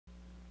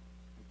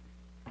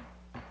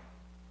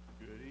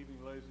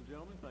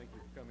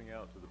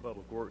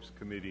Public Works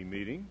Committee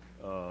meeting.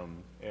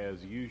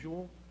 As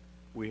usual,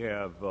 we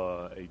have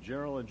a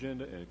general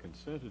agenda and a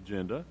consent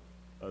agenda.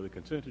 The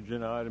consent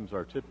agenda items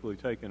are typically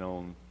taken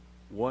on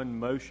one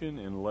motion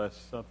unless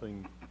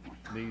something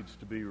needs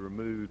to be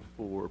removed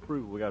for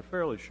approval. We got a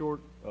fairly short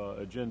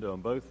agenda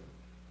on both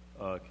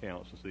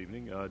counts this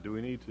evening. Do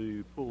we need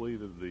to pull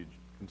either of the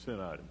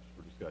consent items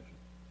for discussion?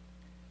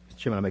 Mr.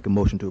 Chairman, I make a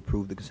motion to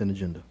approve the consent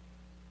agenda.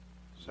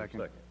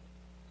 Second.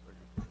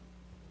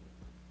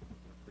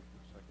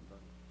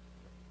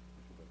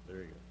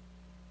 There you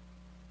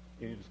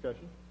go. Any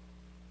discussion?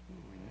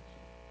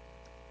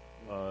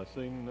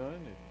 Seeing none,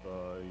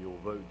 if you'll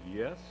vote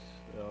yes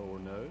or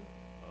no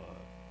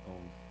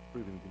on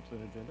approving the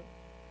consent agenda.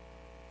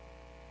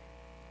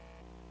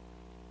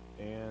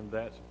 And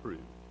that's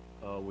approved.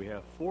 We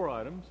have 4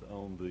 items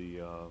on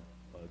the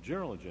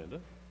general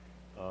agenda.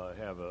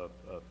 Have a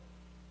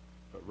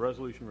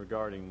resolution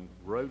regarding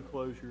road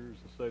closures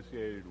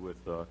associated with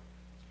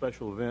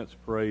special events,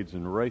 parades,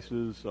 and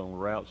races on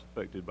routes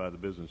affected by the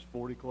Business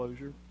 40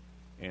 closure.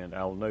 And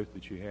I'll note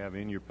that you have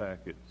in your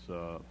packets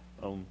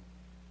you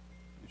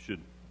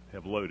should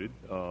have loaded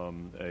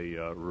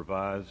a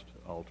revised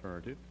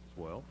alternative as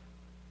well.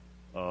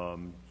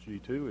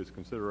 G2 is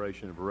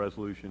consideration of a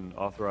resolution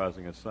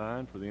authorizing a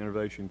sign for the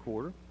Innovation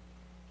Quarter.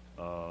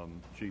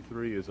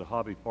 G3 is a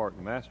hobby park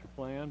master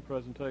plan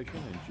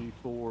presentation, and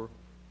G4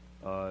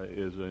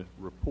 is a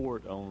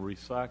report on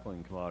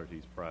recycling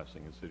commodities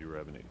pricing and city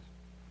revenues.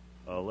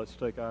 Let's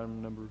take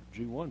item number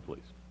G1, please.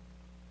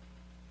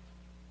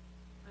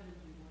 Item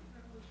G1,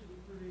 resolution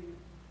approving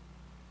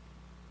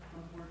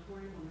a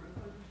moratorium on road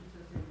closures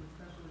associated with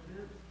special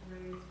events,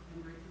 parades,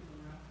 and races on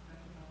routes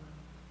affected by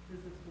the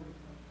Business 40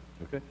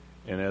 closure. Okay.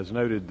 And as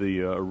noted,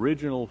 the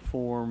original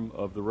form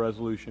of the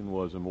resolution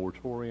was a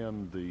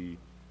moratorium. The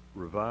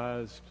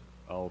revised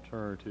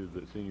alternative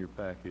that's in your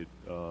packet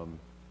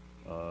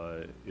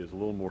is a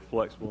little more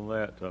flexible than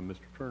that. Mr.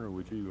 Turner,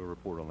 would you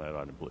report on that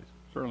item, please?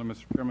 Certainly,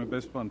 Mr. Chairman.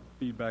 Based upon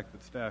feedback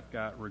that staff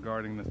got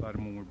regarding this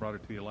item when we brought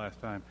it to you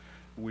last time,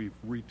 we've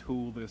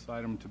retooled this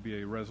item to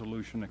be a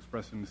resolution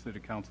expressing the City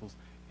Council's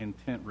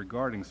intent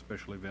regarding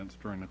special events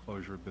during the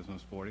closure of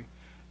Business 40.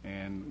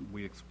 And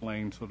we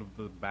explain sort of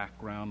the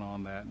background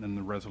on that in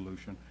the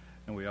resolution.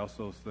 And we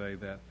also say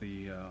that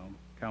the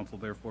council,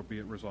 therefore, be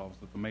it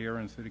resolved that the mayor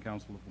and City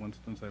Council of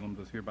Winston-Salem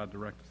does hereby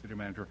direct the city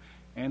manager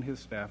and his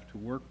staff to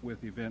work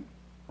with event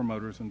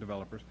promoters and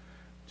developers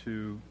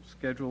to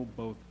schedule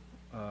both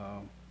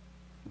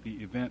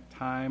the event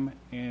time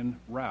and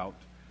route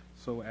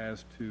so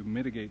as to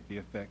mitigate the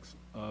effects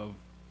of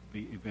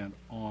the event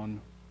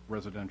on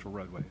residential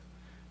roadways.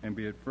 And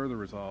be it further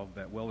resolved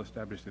that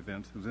well-established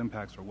events whose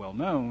impacts are well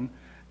known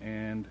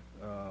and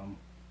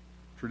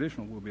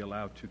traditional will be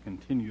allowed to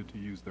continue to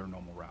use their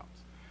normal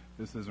routes.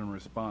 This is in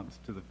response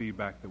to the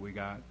feedback that we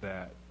got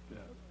that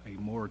a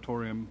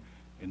moratorium,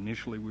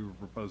 initially we were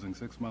proposing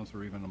 6 months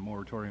or even a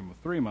moratorium of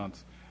 3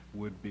 months,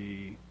 would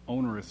be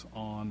onerous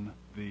on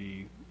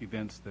the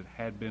events that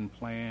had been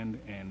planned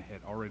and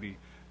had already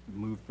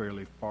moved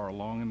fairly far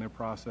along in their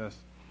process,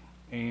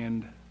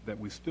 and that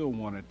we still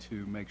wanted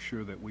to make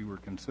sure that we were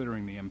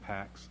considering the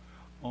impacts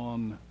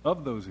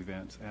of those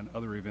events and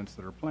other events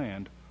that are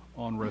planned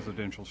on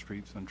residential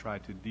streets and try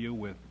to deal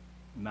with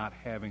not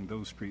having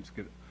those streets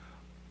get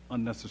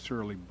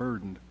unnecessarily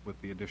burdened with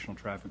the additional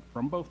traffic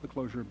from both the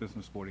closure of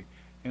Business 40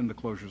 and the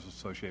closures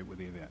associated with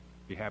the event.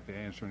 Be happy to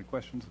answer any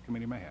questions the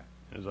committee may have.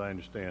 As I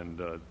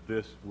understand,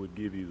 this would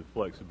give you the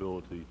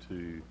flexibility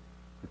to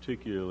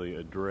particularly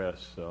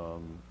address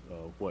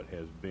what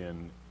has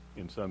been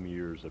in some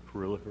years a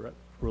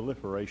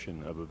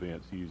proliferation of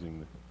events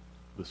using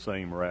the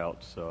same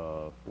routes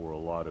for a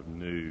lot of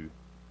new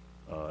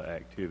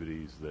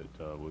activities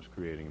that was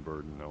creating a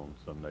burden on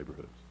some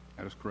neighborhoods.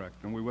 That is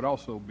correct. And we would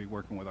also be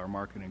working with our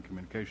marketing and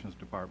communications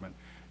department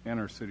and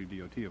our city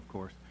DOT, of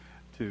course,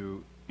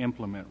 to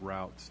implement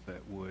routes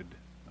that would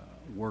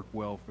work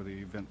well for the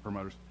event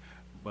promoters.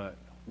 But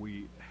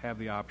we have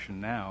the option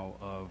now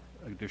of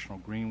additional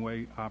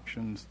greenway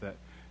options that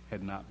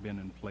had not been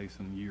in place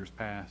in years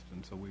past,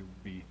 and so we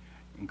would be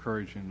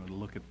encouraging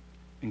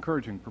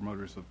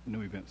promoters of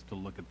new events to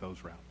look at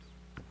those routes.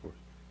 Of course.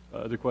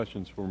 Other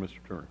questions for Mr.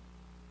 Turner?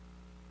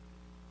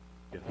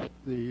 Yes.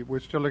 We're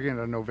still looking at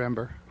a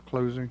November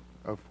closing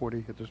of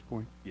 40 at this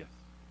point? Yes.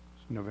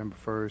 It's November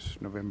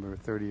 1st, November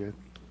 30th.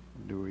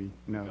 Do we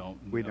know?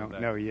 We don't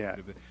know yet.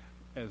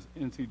 As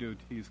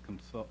NCDOT's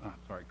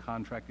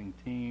contracting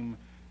team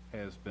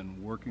has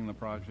been working the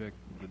project,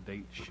 the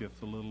date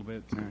shifts a little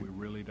bit, so we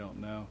really don't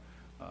know.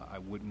 I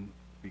wouldn't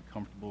be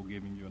comfortable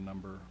giving you a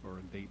number or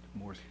a date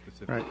more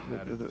specific Right.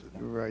 than that.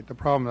 Right. The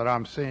problem that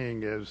I'm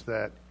seeing is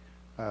that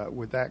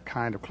with that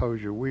kind of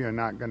closure, we are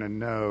not going to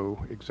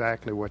know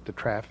exactly what the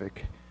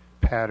traffic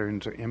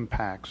patterns or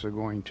impacts are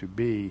going to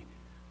be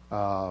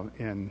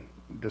in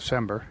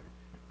December,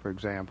 for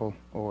example,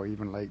 or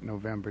even late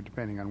November,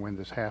 depending on when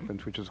this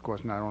happens, which is, of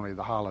course, not only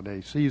the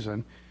holiday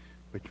season,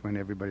 which when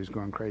everybody's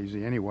going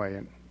crazy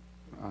anyway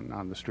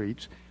on the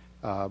streets,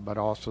 but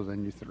also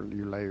then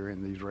you layer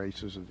in these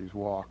races and these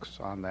walks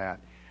on that.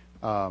 The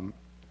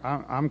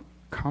I'm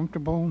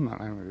comfortable,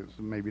 it's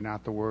maybe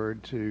not the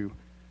word, to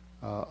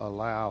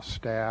allow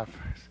staff,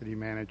 city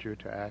manager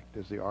to act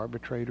as the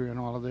arbitrator in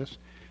all of this.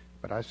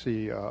 But I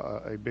see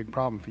a big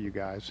problem for you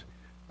guys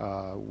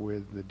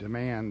with the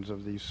demands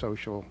of these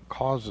social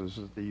causes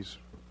that these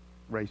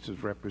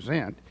races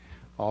represent,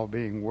 all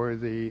being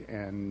worthy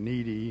and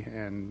needy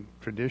and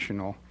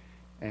traditional,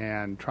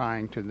 and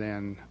trying to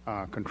then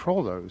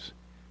control those,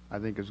 I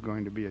think is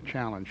going to be a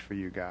challenge for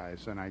you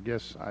guys. And I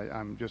guess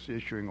I'm just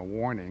issuing a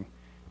warning,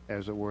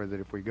 as it were, that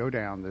if we go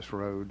down this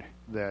road,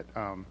 that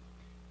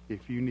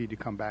if you need to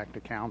come back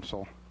to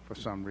council for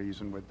some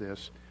reason with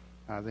this,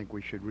 I think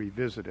we should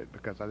revisit it,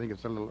 because I think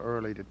it's a little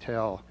early to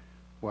tell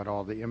what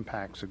all the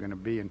impacts are going to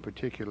be, and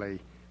particularly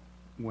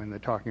when they're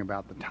talking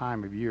about the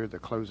time of year they're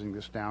closing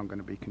this down, going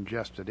to be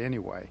congested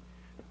anyway.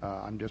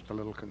 I'm just a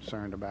little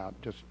concerned about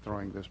just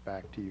throwing this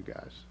back to you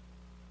guys.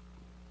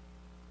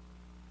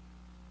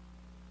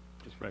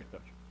 Just right,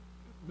 Dutch.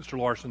 Mr.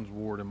 Larson's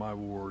ward and my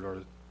ward are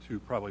the two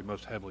probably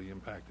most heavily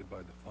impacted by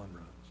the fun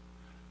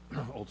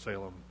runs. Old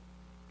Salem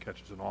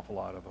catches an awful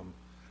lot of them.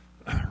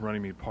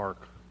 Runnymede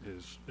Park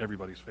is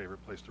everybody's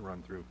favorite place to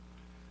run through.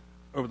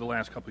 Over the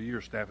last couple of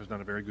years, staff has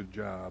done a very good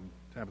job.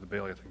 Tabitha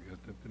Bailey, I think,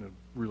 has done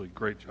a really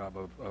great job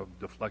of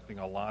deflecting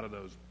a lot of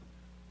those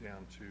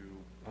down to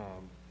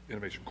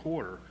Innovation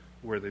Quarter,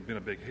 where they've been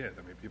a big hit.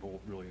 I mean, people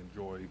really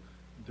enjoy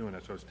doing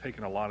that, so it's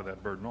taken a lot of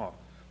that burden off.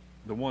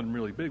 The one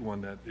really big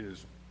one that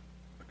is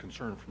a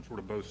concern from sort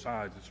of both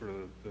sides is sort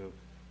of the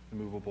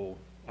immovable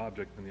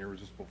object and the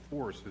irresistible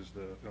force is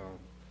the,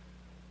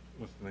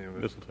 what's the name of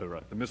it? Mistletoe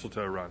Run. The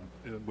Mistletoe Run,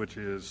 which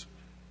is,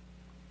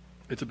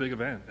 it's a big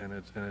event,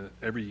 and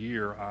every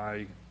year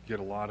I get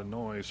a lot of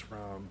noise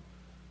from,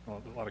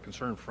 a lot of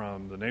concern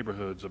from the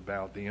neighborhoods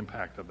about the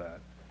impact of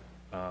that.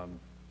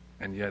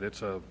 And yet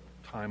it's a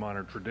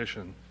time-honored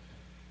tradition.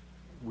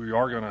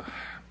 We're going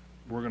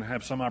to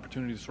have some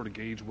opportunity to sort of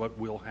gauge what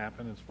will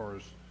happen as far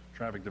as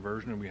traffic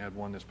diversion, and we had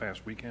one this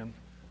past weekend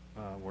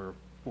where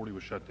 40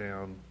 was shut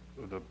down.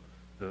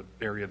 The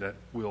area that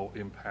will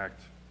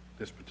impact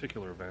this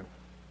particular event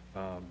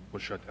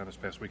was shut down this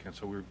past weekend.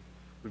 So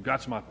we've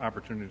got some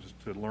opportunities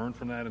to learn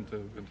from that and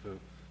to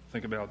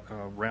think about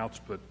routes,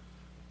 but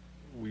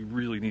we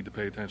really need to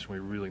pay attention. We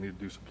really need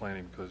to do some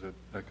planning, because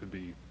that could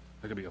be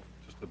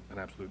just an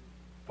absolute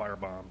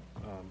firebomb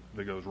if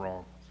it goes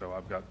wrong. So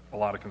I've got a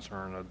lot of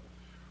concern. I'd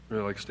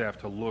really like staff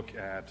to look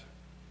at,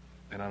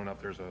 and I don't know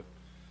if there's a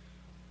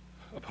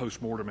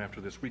post-mortem after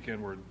this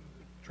weekend where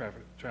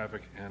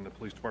traffic and the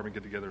police department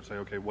get together and say,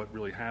 okay, what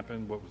really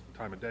happened? What was the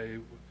time of day?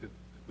 It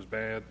was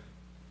bad,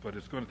 but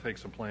it's going to take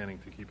some planning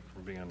to keep it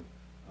from being an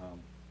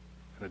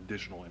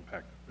additional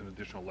impact, an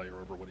additional layer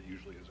over what it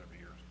usually is every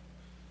year.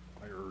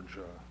 I urge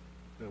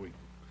that we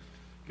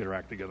get our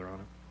act together on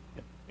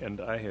it. And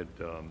I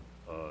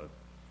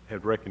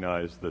had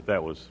recognized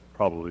that was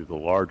probably the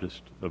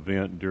largest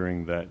event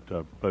during that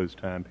proposed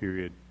time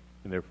period,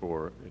 and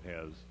therefore it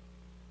has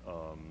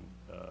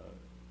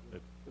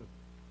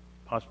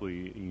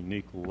possibly a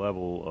unique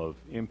level of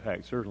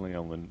impact, certainly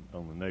on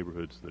the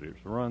neighborhoods that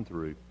it's run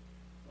through.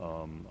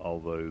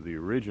 Although the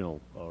original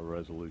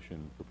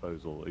resolution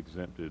proposal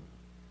exempted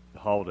the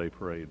holiday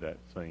parade that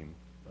same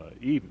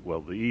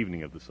the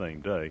evening of the same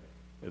day,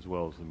 as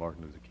well as the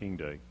Martin Luther King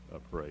Day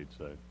parade.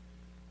 So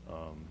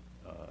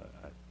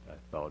I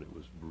thought it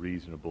was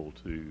reasonable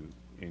to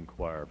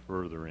inquire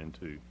further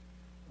into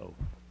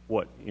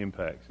what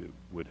impacts it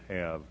would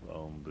have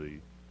on the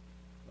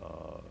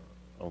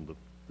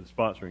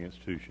sponsoring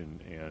institution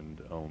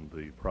and on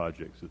the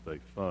projects that they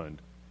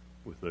fund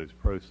with those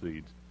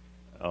proceeds.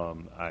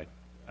 I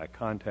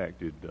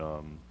contacted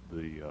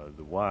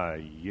the Y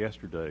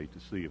yesterday to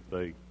see if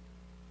they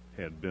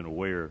had been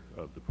aware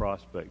of the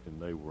prospect,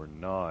 and they were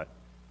not.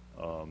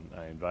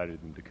 I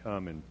invited them to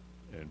come and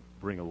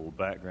bring a little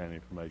background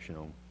information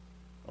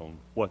on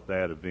what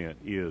that event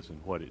is and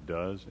what it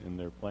does in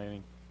their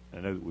planning. I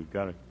know that we've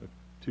got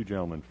two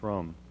gentlemen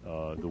from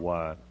the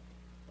Y.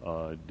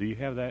 Do you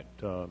have that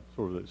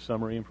sort of that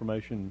summary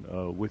information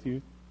with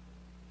you?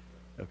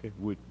 Okay.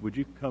 Would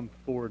you come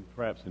forward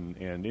perhaps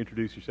and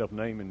introduce yourself,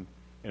 name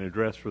and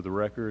address for the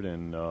record,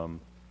 and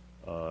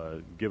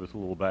give us a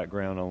little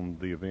background on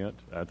the event?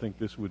 I think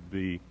this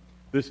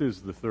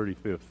is the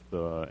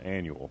 35th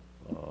annual.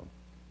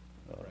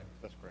 Correct.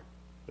 That's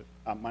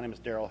correct. My name is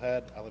Darrell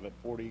Head. I live at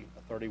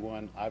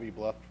 4031 Ivy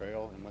Bluff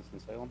Trail in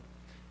Winston-Salem.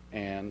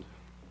 And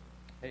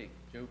hey,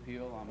 Joe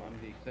Peel. I'm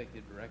the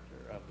executive director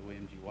of the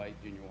William G. White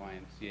Junior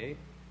YMCA,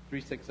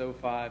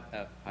 3605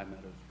 F High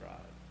Meadows Drive,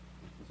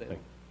 Winston-Salem.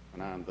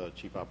 And I'm the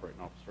chief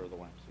operating officer of the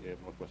YMCA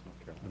of Northwest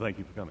North Carolina. Thank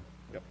you for coming.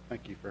 Yep.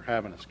 Thank you for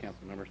having us,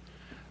 council members.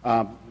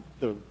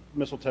 The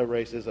Mistletoe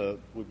Race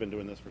we've been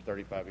doing this for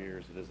 35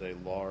 years. It is a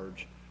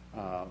large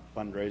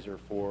fundraiser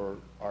for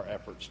our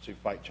efforts to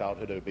fight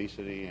childhood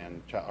obesity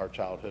and our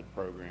childhood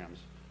programs.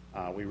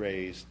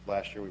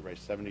 Last year we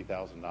raised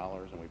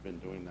 $70,000, and we've been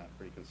doing that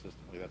pretty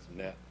consistently. That's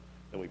net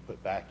that we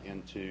put back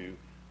into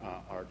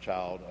our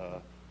child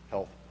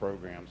health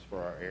programs for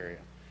our area.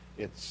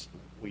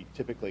 We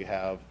typically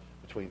have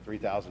between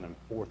 3,000 and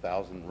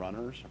 4,000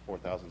 runners.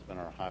 4,000 has been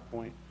our high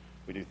point.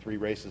 We do 3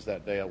 races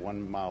that day: a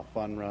 1-mile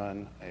fun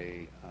run,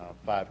 a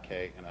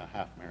 5K, and a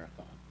half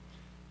marathon.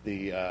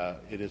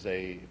 It is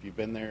if you've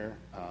been there,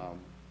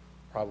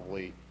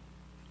 probably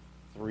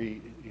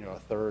a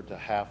third to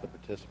half the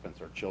participants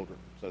are children.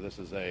 So this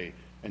is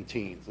and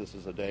teens. This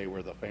is a day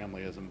where the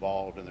family is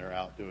involved and they're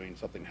out doing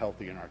something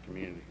healthy in our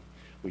community.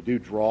 We do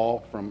draw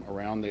from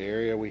around the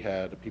area. We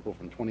had people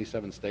from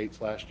 27 states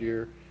last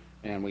year,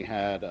 and we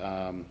had,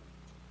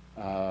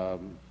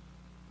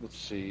 let's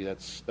see,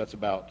 that's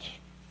about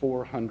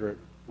 400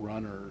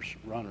 runners,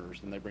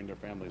 and they bring their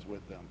families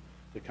with them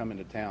to come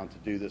into town to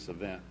do this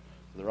event.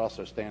 So they're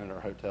also staying at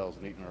our hotels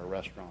and eating at our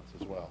restaurants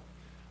as well.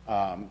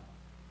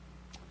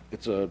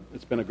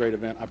 It's been a great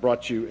event. I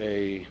brought you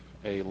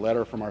a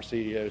letter from our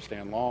CEO,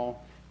 Stan Law,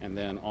 and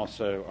then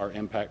also our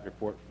impact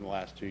report from the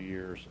last 2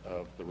 years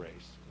of the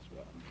race as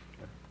well.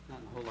 Not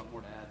a whole lot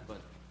more to add, but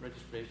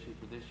registration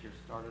for this year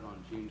started on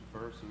June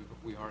 1st, and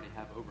we already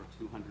have over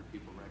 200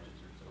 people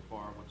registered so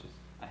far, which is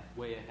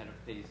way ahead of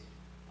pace.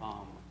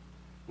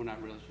 We're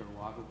not really sure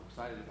why, but we're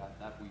excited about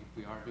that.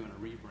 We are doing a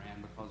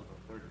rebrand because of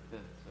our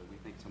 35th, so we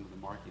think some of the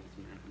marketing,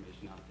 some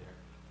information out there,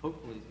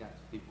 hopefully has got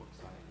some people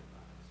excited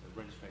about it. So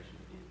registration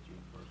begins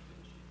June 1st for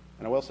this year.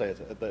 And I will say,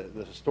 it's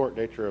the historic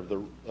nature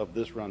of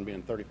this run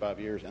being 35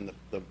 years, and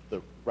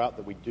the route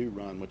that we do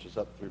run, which is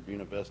up through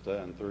Buena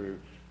Vista and through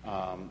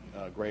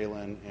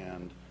Grayland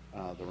and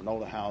the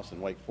Renolda House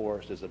and Wake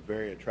Forest, is a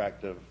very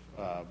attractive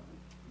a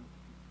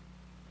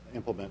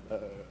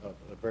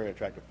very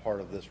attractive part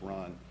of this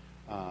run.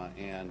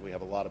 And we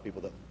have a lot of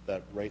people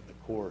that rate the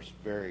course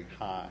very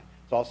high.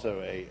 It's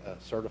also a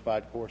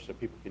certified course, so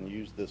people can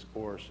use this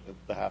course,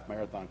 the half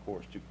marathon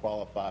course, to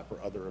qualify for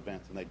other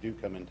events, and they do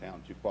come in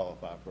town to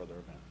qualify for other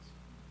events.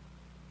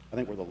 I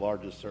think we're the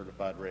largest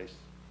certified race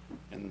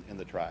in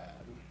the triad.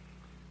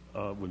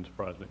 Wouldn't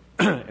surprise me.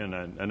 And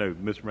I know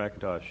Mr.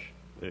 McIntosh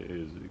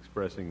is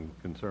expressing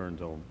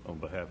concerns on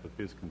behalf of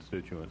his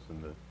constituents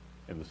in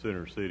the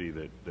center city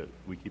that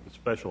we keep a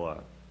special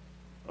eye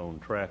on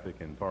traffic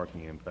and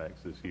parking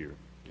impacts this year.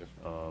 Yes,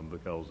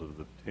 because of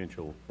the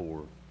potential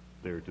for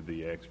there to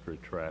be extra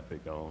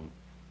traffic on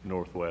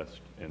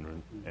Northwest and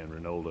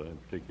Renolda in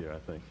particular, I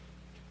think.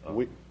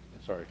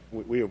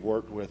 We have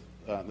worked with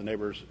the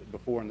neighbors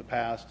before in the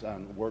past,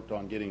 worked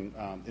on getting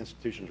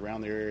institutions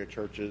around the area,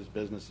 churches,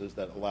 businesses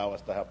that allow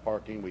us to have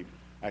parking. We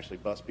actually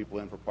bus people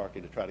in for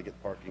parking to try to get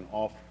parking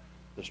off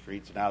the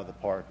streets and out of the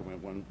park.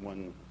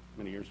 And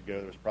many years ago,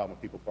 there was a problem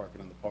with people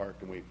parking in the park,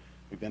 and we've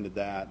ended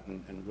that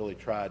and really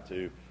tried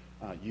to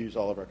use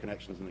all of our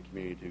connections in the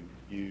community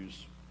to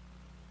use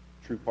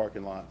true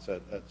parking lots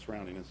at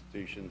surrounding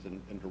institutions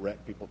and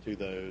direct people to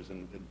those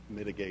and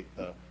mitigate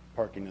the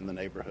parking in the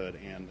neighborhood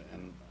and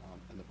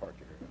in the park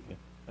area.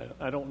 Yeah.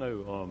 I don't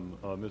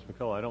know, Ms.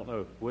 McCullough, I don't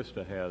know if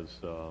Wista has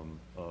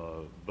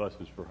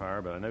buses for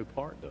hire, but I know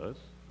Park does.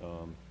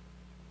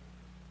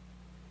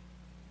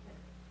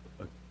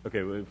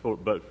 Okay,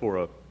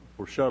 for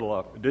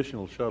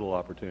additional shuttle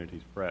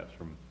opportunities, perhaps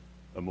from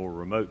a more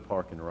remote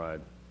park and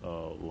ride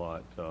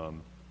lot,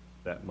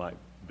 that might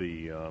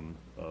be of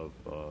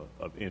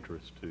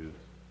interest to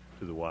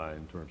the Y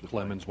in terms of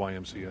Clemens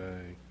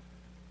YMCA,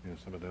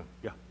 some of the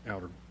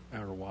outer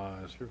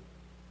Ys. Sure.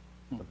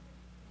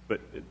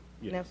 But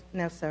yes.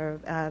 No,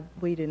 sir.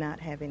 We do not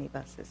have any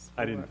buses.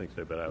 I didn't think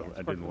so, but I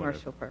didn't want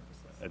commercial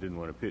purposes. I didn't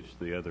want to pitch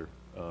the other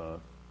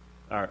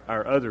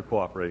our other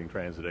cooperating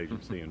transit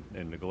agency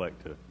and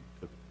neglect to.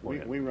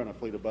 We run a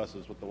fleet of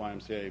buses with the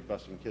YMCA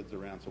busing kids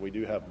around, so we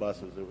do have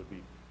buses. It would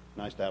be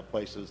nice to have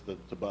places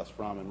to bus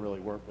from and really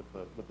work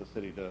with the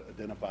city to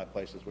identify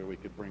places where we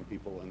could bring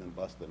people and then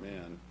bus them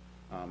in.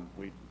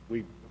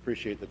 We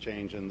appreciate the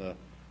change in the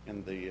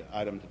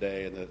item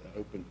today and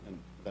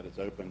that it's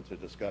open to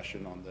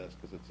discussion on this,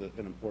 because it's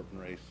an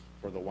important race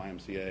for the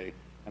YMCA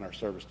and our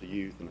service to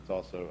youth, and it's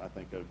also, I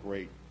think, a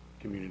great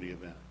community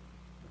event.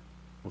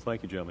 Well,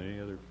 thank you, gentlemen. Any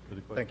other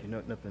questions? Thank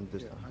you. Nothing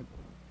this time.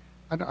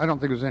 I don't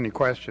think there's any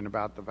question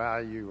about the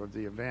value of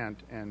the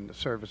event and the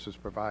services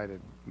provided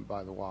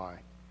by the Y,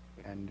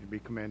 and to be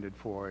commended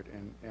for it.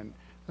 And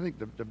I think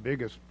the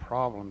biggest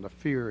problem, the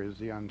fear, is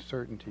the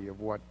uncertainty of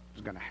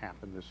what's going to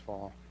happen this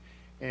fall.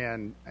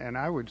 And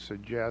I would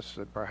suggest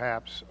that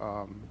perhaps,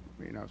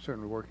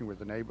 certainly working with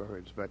the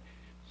neighborhoods, but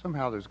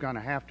somehow there's going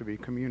to have to be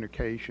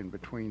communication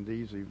between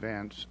these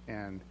events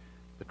and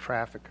the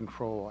traffic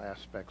control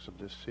aspects of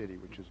this city,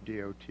 which is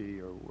DOT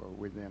or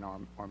within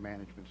our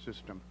management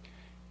system.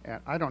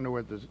 And I don't know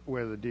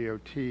whether the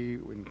DOT,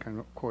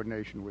 in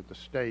coordination with the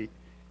state,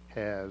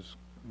 has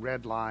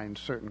redlined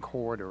certain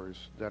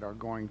corridors that are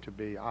going to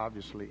be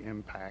obviously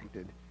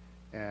impacted,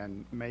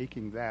 and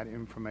making that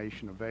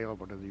information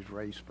available to these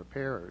race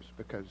preparers,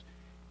 because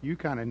you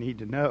kind of need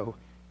to know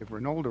if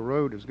Renolda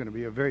Road is going to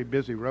be a very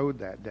busy road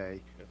that day.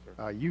 Yes,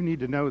 sir. You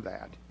need to know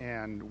that,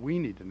 and we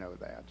need to know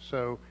that.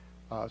 So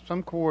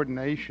some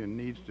coordination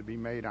needs to be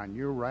made on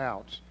your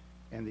routes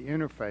and the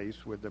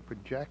interface with the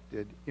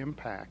projected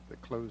impact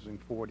that closing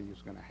 40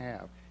 is going to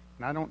have.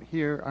 And I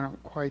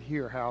don't quite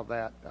hear how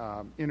that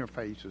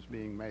interface is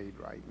being made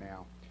right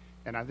now.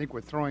 And I think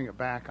we're throwing it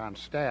back on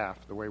staff,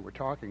 the way we're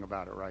talking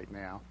about it right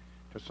now,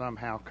 to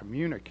somehow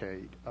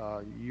communicate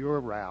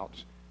your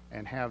routes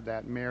and have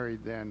that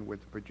married then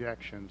with the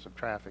projections of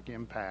traffic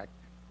impact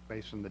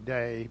based on the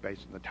day,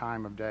 based on the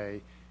time of day,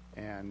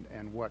 and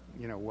what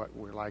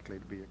we're likely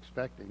to be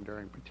expecting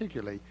during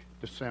particularly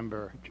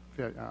December,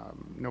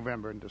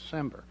 November and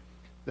December.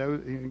 Though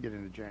you get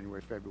into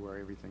January,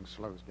 February, everything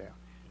slows down.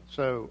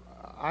 So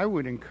I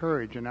would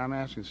encourage, and I'm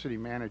asking the city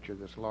manager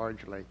this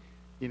largely,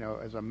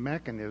 as a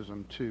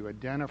mechanism to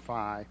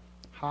identify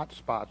hot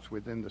spots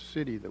within the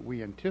city that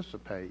we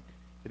anticipate,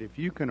 that if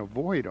you can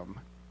avoid them,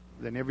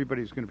 then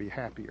everybody's going to be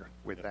happier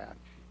with that.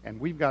 And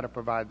we've got to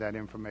provide that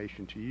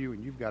information to you,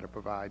 and you've got to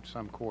provide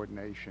some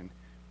coordination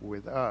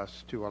with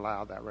us to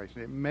allow that race.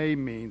 And it may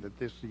mean that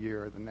this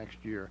year or the next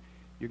year,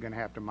 you're going to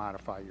have to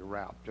modify your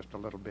route just a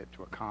little bit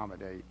to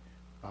accommodate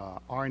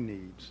our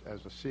needs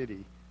as a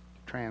city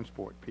to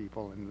transport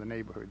people in the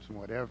neighborhoods and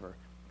whatever.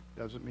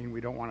 Doesn't mean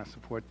we don't want to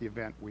support the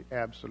event. We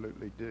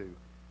absolutely do.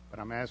 But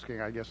I'm asking,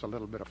 I guess, a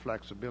little bit of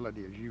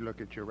flexibility as you look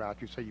at your route.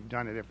 You say you've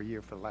done it every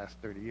year for the last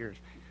 30 years.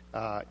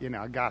 I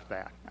got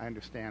that. I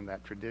understand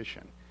that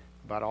tradition.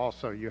 But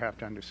also you have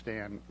to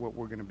understand what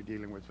we're going to be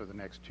dealing with for the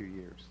next 2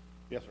 years.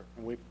 Yes, sir.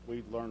 And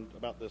we learned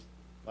about this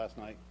last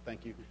night.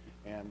 Thank you.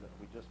 And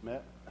we just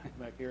met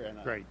back here.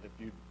 And Great. If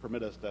you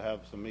permit us to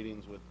have some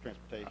meetings with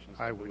transportation,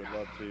 I we would would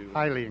love to.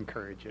 highly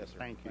encourage it. Yes, sir.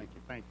 Thank you. Thank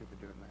you. Thank you for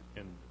doing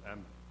that. And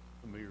I'm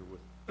familiar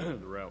with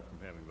the route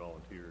from having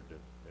volunteered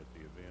at the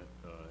event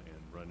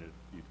and run it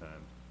a few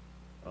times.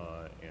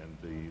 And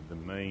the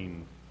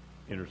main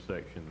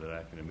intersection that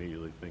I can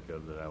immediately think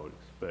of that I would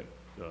expect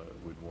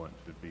would want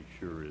to be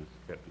sure is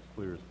kept as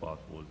clear as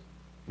possible is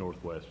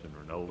Northwest and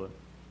Renolda,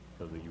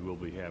 because you will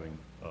be having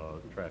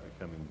traffic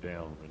coming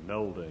down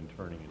Renolda and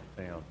turning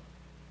into town.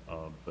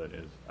 But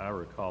as I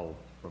recall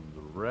from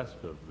the rest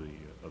of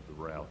the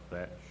route,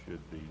 that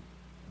should be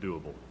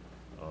doable.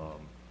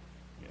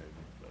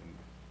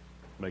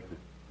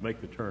 Make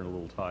the turn a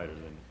little tighter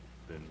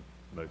than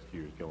most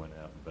years going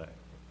out and back.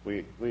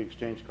 We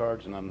exchange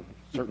cards, and I'm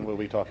certain we'll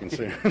be talking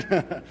soon.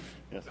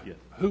 Yes. Yes.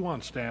 Who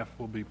on staff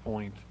will be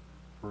point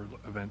for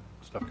event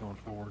stuff going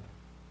forward?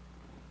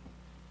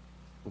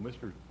 Well,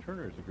 Mr.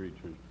 Turner has agreed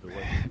to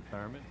delay his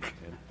retirement.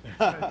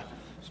 And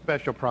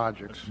Special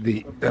projects.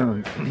 Is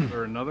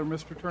there another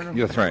Mr. Turner?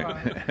 That's right.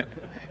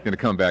 Going to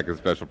come back as a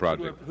special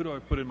project. Who do I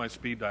put in my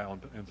speed dial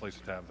in place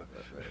of Tabitha?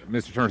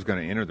 Mr. Turner's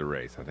going to enter the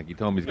race. I think he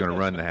told me he's going to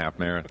run the half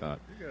marathon.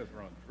 You guys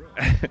are on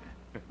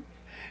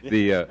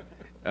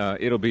drill.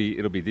 It'll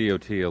be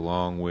DOT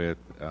along with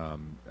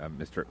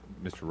Mr.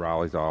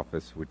 Raleigh's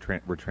office. We're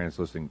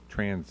transitioning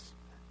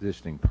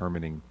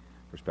permitting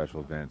for special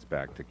events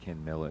back to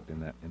Ken Millett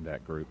in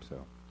that group.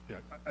 So Yeah,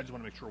 I just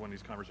want to make sure when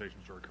these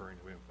conversations are occurring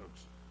that we have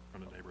folks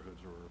from the neighborhoods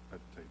or at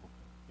the table.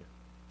 Yeah.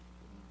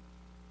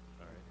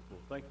 All right. Well,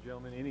 thank you,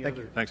 gentlemen. Any Thank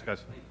other? you. Thanks,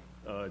 guys.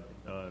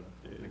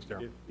 Thanks,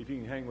 Darryl. If you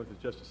can hang with us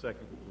just a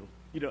second,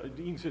 you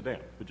can sit down,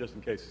 but just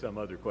in case some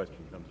other question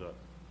comes up.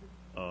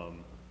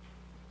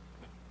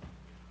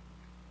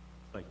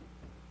 Thank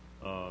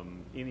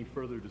you. Any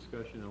further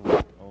discussion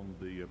on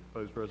the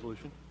proposed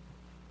resolution?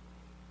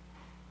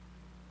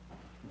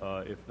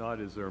 If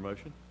not, is there a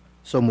motion?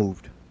 So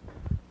moved.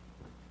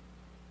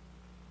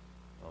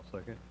 I'll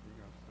second.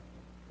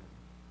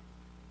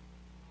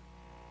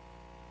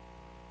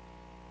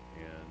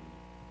 And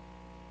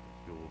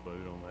you'll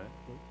vote on that,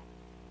 please?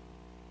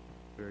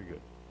 Very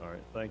good. All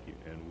right, thank you.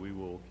 And we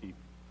will keep,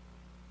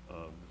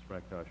 Ms.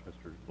 McIntosh,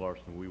 Mr.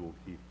 Larson, we will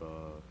keep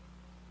a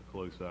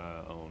close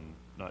eye on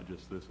not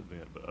just this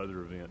event, but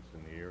other events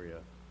in the area.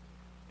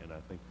 And I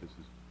think this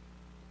is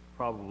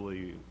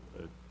probably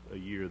a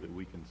year that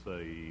we can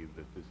say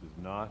that this is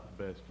not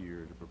the best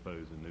year to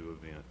propose a new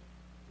event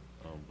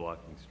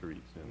blocking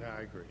streets No,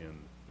 I agree.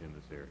 in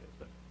this area.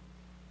 So,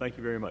 thank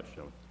you very much,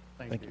 gentlemen.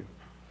 Thank you.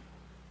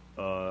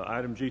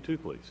 Item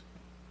G2, please.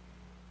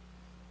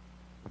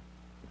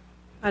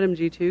 Item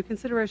G2,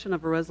 consideration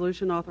of a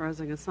resolution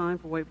authorizing a sign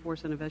for Wake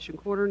Forest Innovation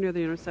Quarter near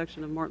the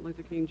intersection of Martin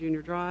Luther King Jr.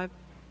 Drive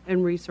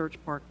and Research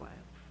Parkway.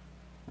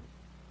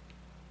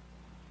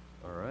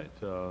 All right,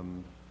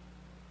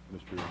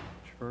 Mr.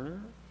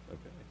 Turner?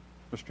 Okay.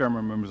 Mr.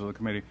 Chairman, members of the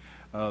committee,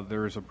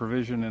 there is a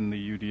provision in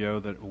the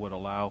UDO that would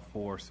allow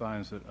for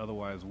signs that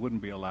otherwise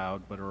wouldn't be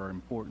allowed but are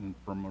important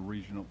from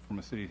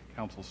a city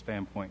council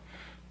standpoint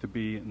to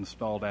be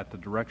installed at the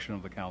direction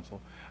of the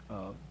council.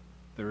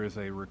 There is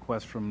a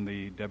request from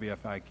the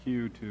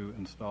WFIQ to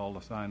install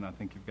a sign. I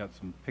think you've got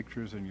some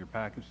pictures in your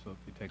package, so if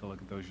you take a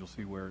look at those, you'll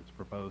see where it's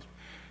proposed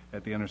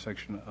at the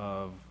intersection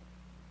of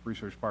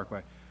Research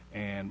Parkway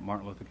and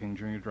Martin Luther King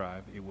Jr.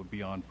 Drive. It would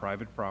be on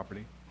private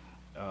property.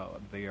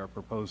 They are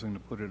proposing to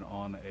put it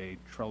on a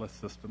trellis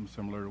system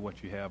similar to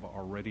what you have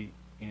already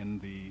in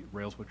the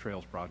Railswood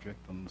Trails project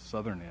on the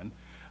southern end.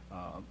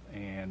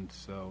 And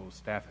so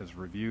staff has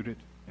reviewed it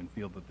and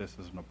feel that this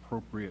is an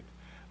appropriate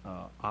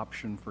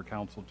option for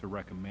council to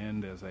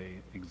recommend as a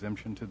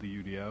exemption to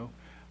the UDO.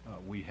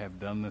 We have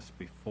done this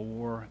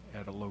before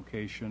at a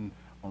location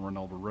on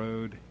Ronaldo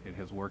Road. It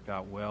has worked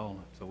out well.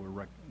 So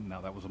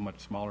now that was a much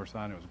smaller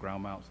sign. It was a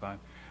ground mount sign,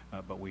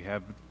 but we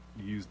have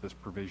used this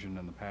provision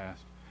in the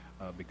past.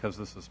 Because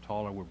this is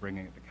taller, we're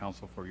bringing it to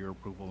council for your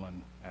approval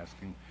and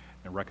asking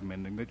and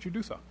recommending that you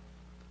do so.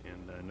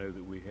 And I know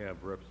that we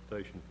have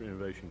representation for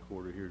Innovation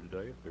Quarter here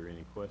today, if there are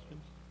any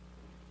questions.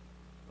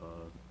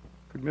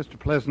 Could Mr.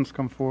 Pleasance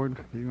come forward?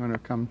 Do you want to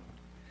come?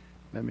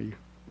 Let me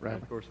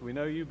wrap. Of course, we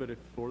know you, but if,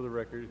 for the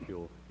record, if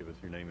you'll give us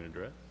your name and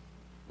address.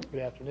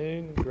 Good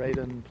afternoon,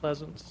 Graydon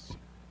Pleasance,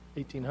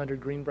 1800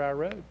 Greenbrier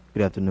Road.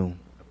 Good afternoon.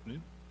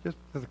 Just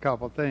a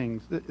couple of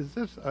things. Is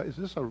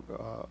this a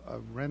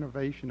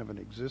renovation of an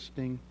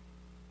existing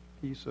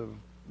piece of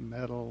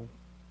metal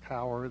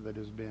tower that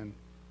has been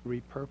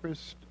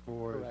repurposed,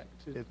 or? Correct.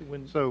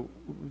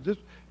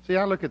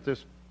 I look at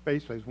this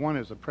basically as one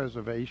is a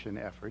preservation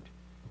effort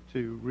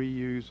to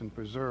reuse and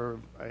preserve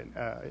an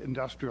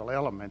industrial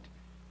element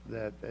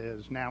that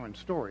is now in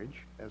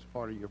storage as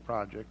part of your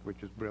project,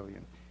 which is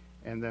brilliant.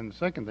 And then the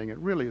second thing, it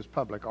really is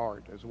public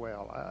art as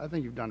well. I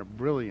think you've done a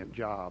brilliant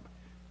job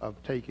of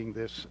taking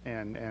this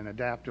and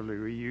adaptively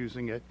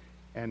reusing it,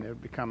 and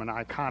it become an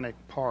iconic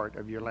part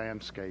of your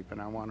landscape. And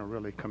I want to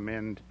really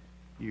commend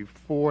you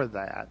for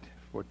that,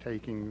 for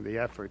taking the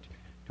effort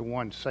to,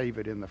 one, save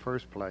it in the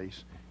first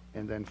place,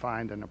 and then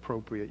find an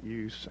appropriate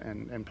use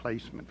and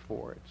placement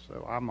for it.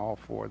 So I'm all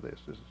for this.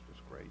 This is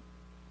just great.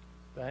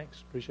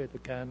 Thanks. Appreciate the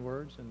kind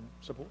words and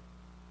support.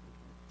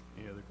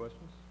 Any other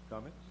questions,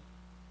 comments?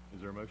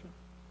 Is there a motion?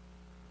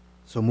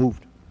 So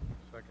moved.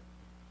 Second.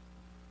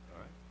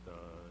 All right.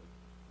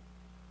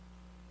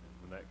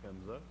 And when that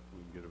comes up,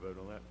 we can get a vote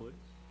on that, please.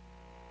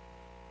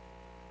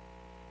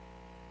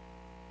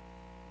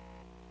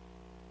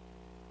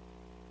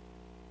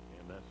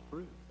 And that's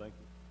approved. Thank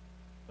you.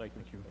 Thank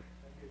you.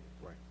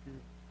 Right.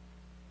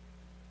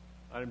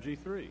 Item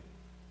G3.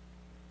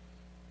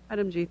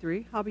 Item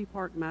G3, Hobby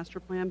Park Master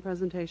Plan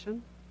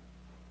presentation.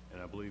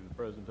 And I believe the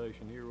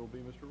presentation here will be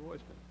Mr.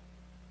 Royston.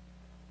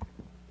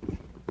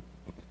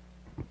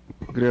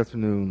 Good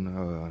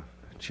afternoon,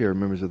 Chair,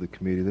 members of the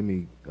committee. Let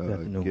me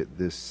get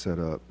this set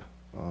up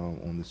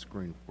on the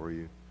screen for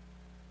you.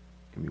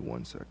 Give me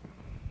 1 second.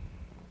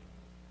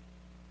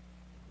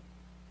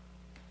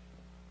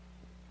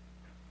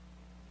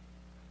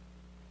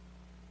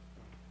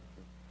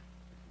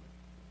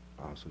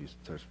 I'm so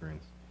used to touch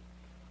screens.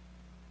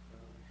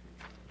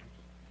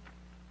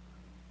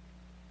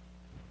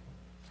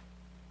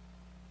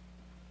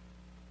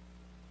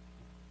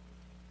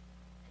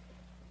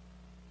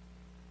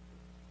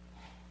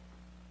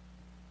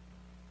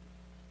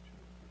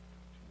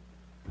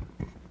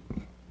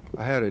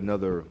 I had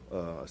another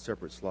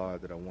separate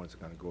slide that I wanted to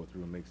kind of go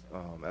through and make,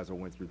 as I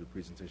went through the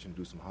presentation,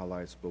 do some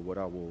highlights. But what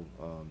I will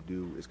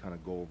do is kind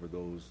of go over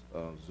those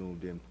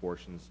zoomed in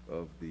portions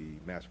of the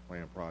master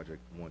plan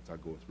project once I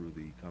go through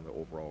the kind of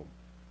overall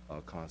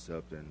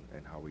concept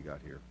and how we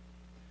got here.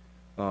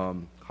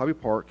 Hobby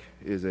Park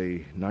is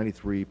a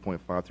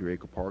 93.53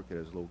 acre park that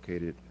is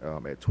located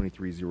at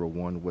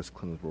 2301 West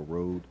Clemensville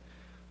Road.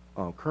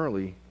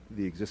 Currently,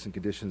 the existing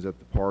conditions at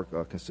the park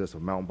consist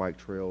of mountain bike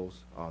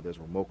trails. There's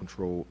a remote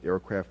control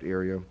aircraft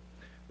area.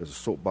 There's a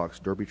soapbox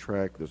derby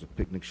track. There's a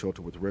picnic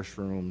shelter with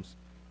restrooms,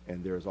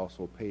 and there's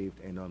also paved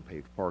and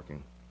unpaved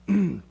parking.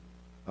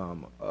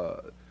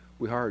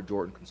 We hired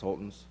Jordan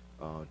Consultants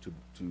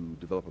to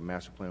develop a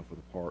master plan for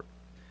the park.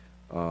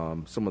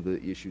 Some of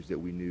the issues that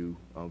we knew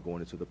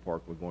going into the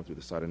park, when going through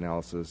the site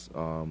analysis,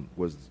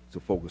 was to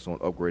focus on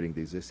upgrading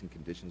the existing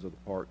conditions of the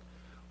park.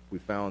 We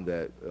found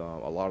that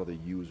a lot of the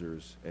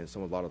users and a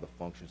lot of the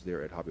functions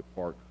there at Hobby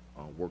Park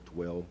worked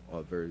well,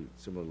 very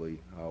similarly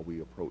how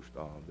we approached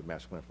the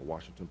master plan for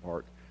Washington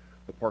Park.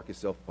 The park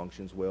itself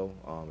functions well.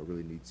 It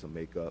really needs some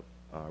makeup.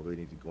 Really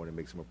need to go in and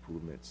make some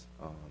improvements,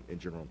 in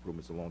general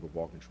improvements along the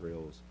walking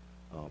trails,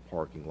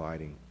 parking,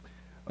 lighting.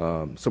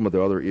 Some of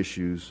the other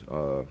issues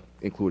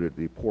included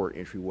the poor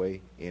entryway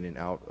in and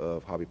out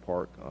of Hobby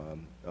Park.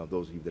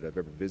 Those of you that have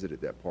ever visited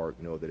that park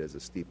know that it's a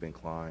steep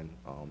incline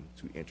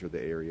to enter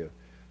the area.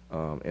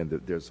 And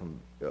there's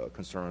some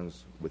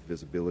concerns with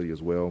visibility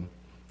as well.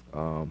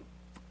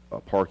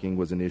 Parking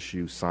was an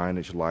issue,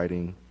 signage,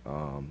 lighting,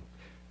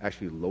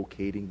 actually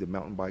locating the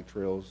mountain bike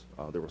trails.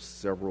 There were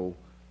several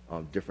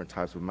different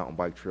types of mountain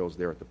bike trails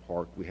there at the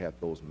park. We had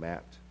those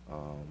mapped,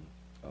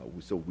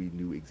 so we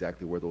knew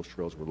exactly where those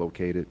trails were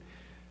located.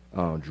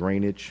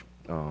 Drainage,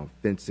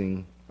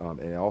 fencing,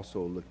 and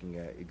also looking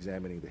at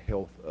examining the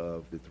health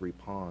of the 3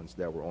 ponds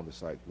that were on the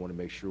site. We want to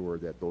make sure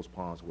that those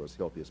ponds were as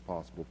healthy as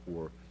possible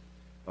for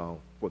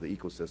the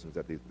ecosystems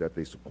that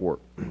they support.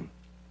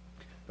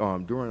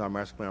 During our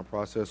master plan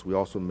process, we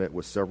also met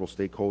with several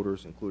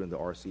stakeholders, including the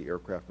RC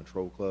Aircraft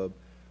Control Club.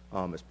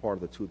 As part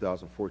of the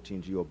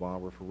 2014 GO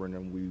bond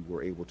referendum, we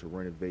were able to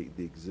renovate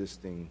the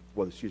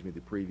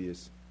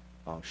previous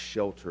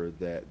shelter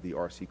that the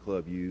RC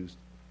Club used.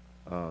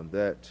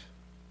 That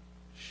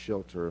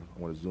shelter, I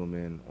want to zoom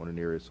in on an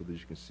area so that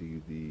you can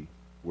see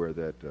where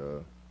that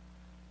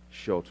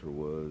shelter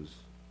was,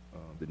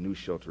 the new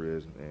shelter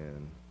is,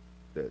 and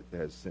that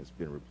has since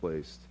been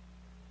replaced.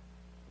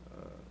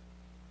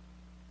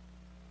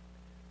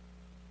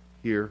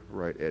 Here,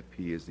 right at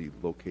P, is the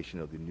location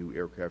of the new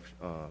aircraft,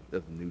 of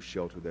the new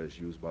shelter that is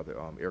used by the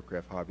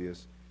aircraft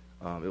hobbyists.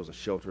 It was a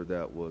shelter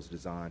that was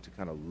designed to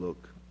kind of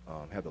look,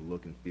 have the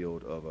look and feel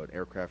of an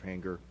aircraft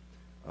hangar.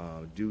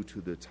 Due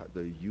to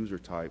the user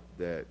type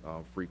that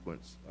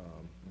frequents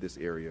this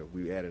area,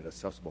 we added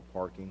accessible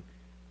parking.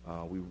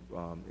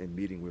 In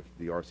meeting with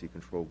the RC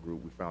control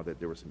group, we found that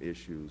there were some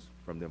issues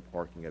from them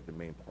parking at the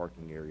main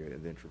parking area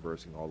and then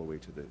traversing all the way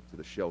to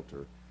the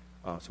shelter.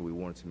 So we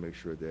wanted to make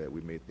sure that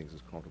we made things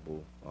as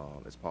comfortable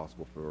as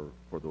possible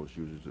for those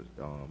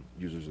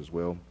users as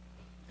well.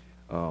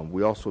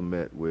 We also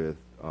met with,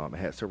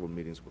 had several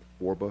meetings with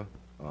FORBA.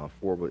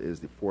 FORBA is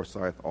the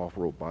Forsyth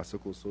Off-Road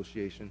Bicycle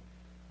Association.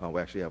 We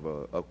actually have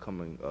an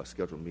upcoming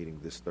scheduled meeting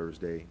this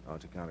Thursday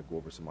to kind of go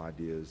over some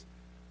ideas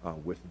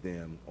with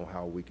them on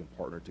how we can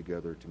partner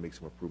together to make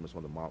some improvements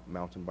on the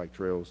mountain bike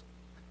trails.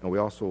 And we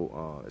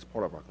also, as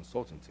part of our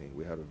consulting team,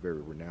 we had a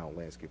very renowned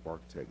landscape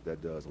architect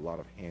that does a lot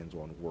of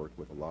hands-on work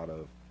with a lot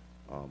of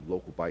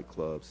local bike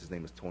clubs. His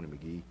name is Tony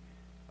McGee,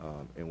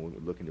 and we're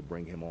looking to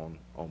bring him on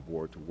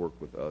board to work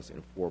with us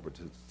in FORBA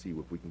to see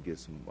if we can get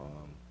some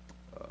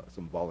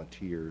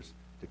volunteers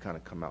to kind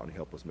of come out and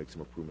help us make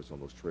some improvements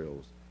on those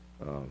trails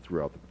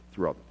throughout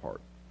the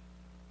park.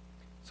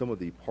 Some of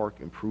the park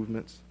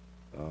improvements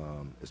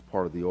as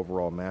part of the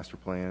overall master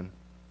plan.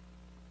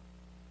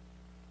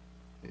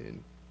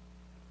 And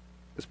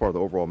as part of the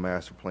overall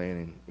master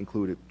plan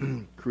included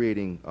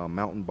creating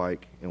mountain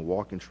bike and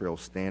walking trail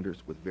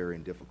standards with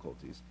varying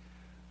difficulties.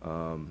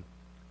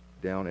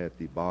 Down at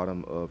the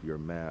bottom of your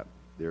map,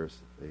 there's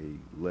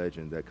a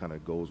legend that kind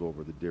of goes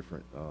over the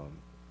different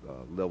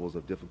levels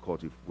of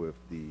difficulty with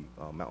the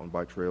mountain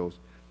bike trails.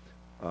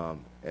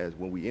 As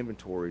when we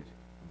inventoried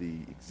the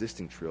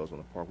existing trails on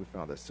the park, we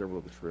found that several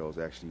of the trails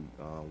actually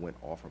went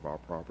off of our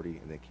property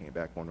and then came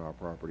back onto our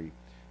property.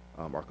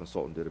 Our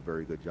consultant did a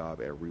very good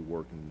job at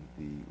reworking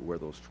where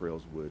those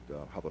trails would,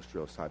 how those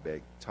trails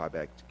tie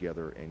back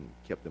together and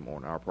kept them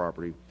on our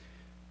property.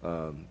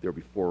 There will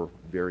be 4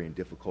 varying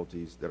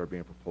difficulties that are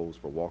being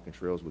proposed for walking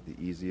trails, with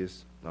the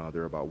easiest.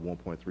 There are about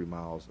 1.3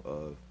 miles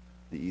of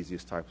the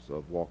easiest types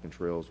of walking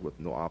trails with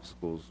no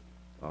obstacles,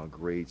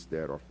 grades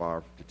that are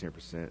 5 to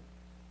 10%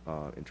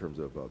 in terms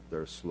of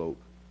their slope,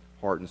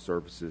 hardened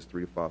surfaces,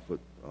 3 to 5 foot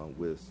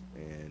widths,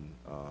 and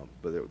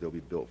but they'll be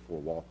built for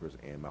walkers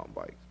and mountain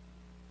bikes.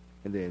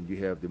 And then you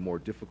have the more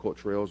difficult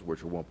trails,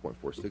 which are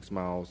 1.46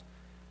 miles.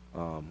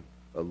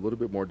 A little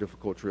bit more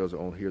difficult trails are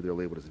on here. They're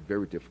labeled as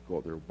very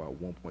difficult. They're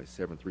about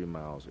 1.73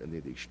 miles. And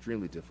then the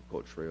extremely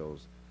difficult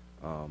trails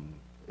are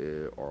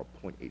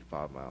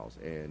 0.85 miles.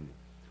 And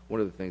one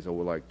of the things I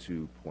would like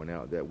to point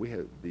out that we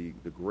have the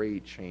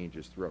grade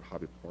changes throughout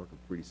Hobby Park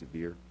are pretty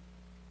severe.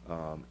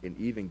 And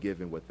even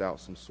given without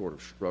some sort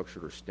of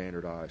structured or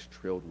standardized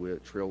trail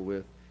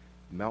width,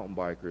 mountain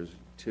bikers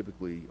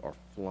typically are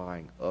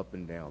flying up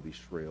and down these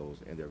trails,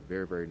 and they're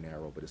very, very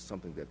narrow, but it's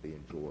something that they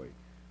enjoy.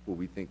 But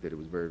we think that it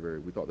was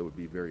we thought that would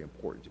be very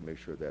important to make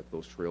sure that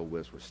those trail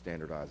widths were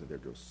standardized and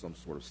that there was some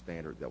sort of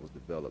standard that was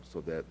developed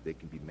so that they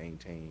can be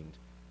maintained.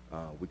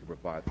 We can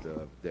provide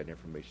that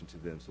information to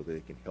them so that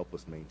they can help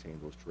us maintain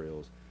those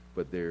trails.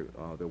 But there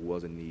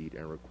was a need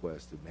and a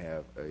request to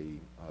have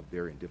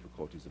varying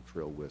difficulties of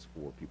trail widths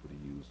for people to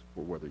use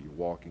for whether you're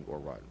walking or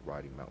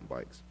riding mountain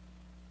bikes.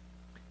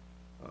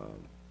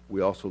 We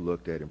also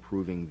looked at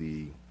improving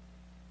the.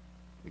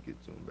 Let me get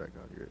zoomed back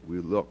out here.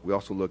 We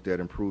also looked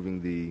at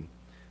improving the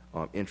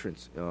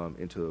entrance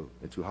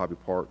into Hobby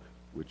Park,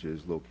 which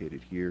is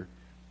located here.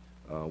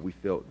 We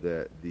felt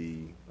that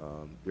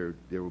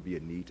there would be a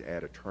need to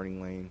add a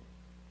turning lane.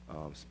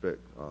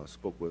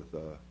 Spoke with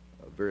a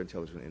very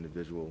intelligent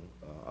individual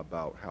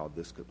about how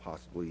this could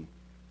possibly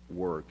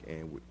work,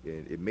 and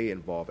it may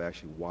involve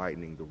actually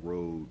widening the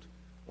road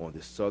on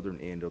the southern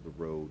end of the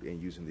road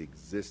and using the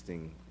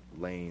existing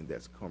lane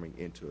that's coming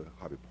into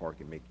Hobby Park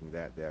and making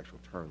that the actual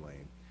turn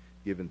lane.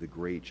 Given the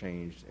grade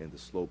change and the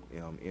slope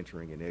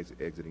entering and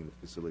exiting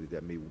the facility,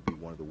 that may be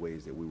one of the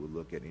ways that we would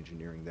look at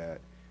engineering that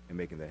and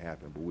making that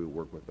happen. But we'll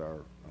work with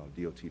our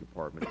DOT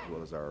department as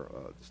well as our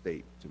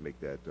state to make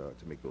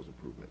those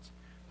improvements.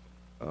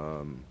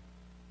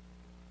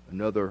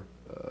 Another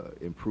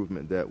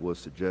improvement that was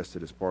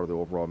suggested as part of the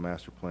overall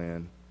master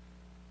plan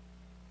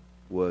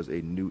was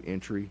a new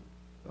entry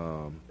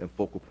and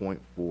focal point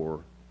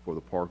for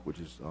the park, which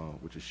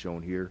is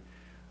shown here.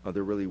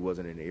 There really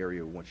wasn't an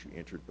area once you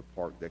entered the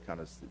park that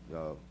kind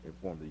of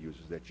informed the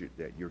users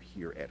that you're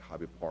here at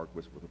Hobby Park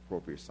with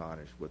appropriate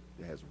signage,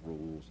 that has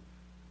rules,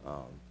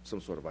 some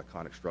sort of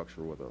iconic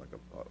structure, whether like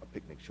a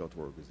picnic shelter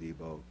or a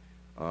gazebo.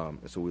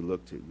 And so we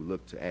look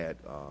to add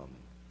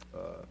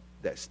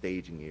that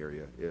staging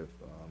area, if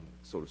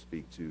so to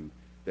speak,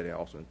 that it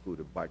also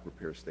included bike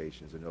repair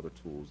stations and other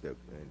tools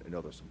and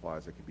other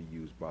supplies that could be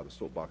used by the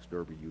soapbox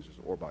derby users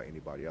or by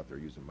anybody out there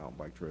using mountain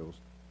bike trails.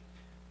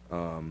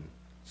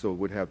 So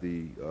we'd have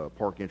the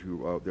park entry,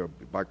 their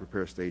bike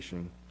repair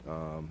station.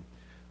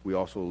 We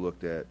also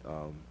looked at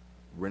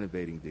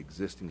renovating the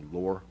existing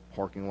lower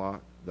parking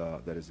lot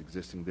that is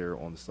existing there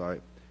on the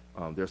site.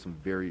 There's some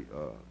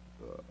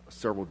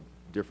several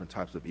different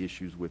types of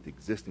issues with the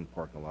existing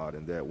parking lot,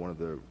 and that one of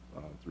the,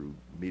 through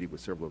meeting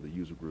with several of the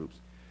user groups,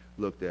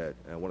 looked at,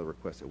 and one of the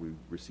requests that we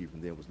received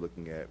from them was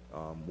looking at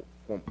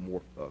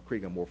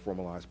creating a more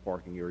formalized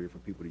parking area for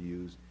people to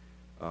use,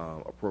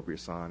 appropriate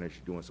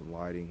signage, doing some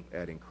lighting,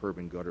 adding curb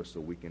and gutter so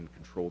we can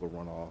control the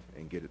runoff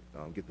and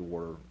get the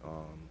water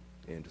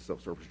into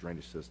subsurface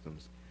drainage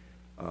systems.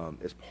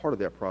 As part of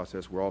that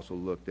process, we also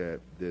looked at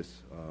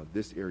this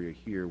area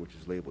here, which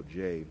is labeled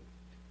J,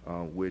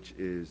 which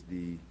was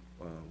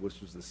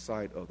the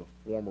site of the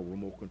former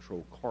remote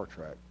control car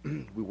track.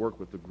 We worked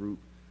with the group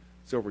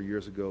several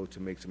years ago to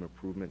make some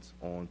improvements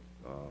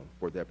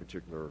for that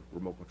particular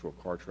remote control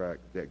car track.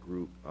 That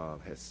group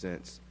has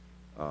since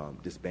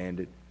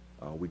disbanded.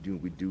 We do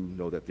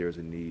know that there's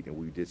a need, and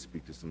we did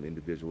speak to some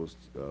individuals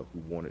who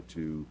wanted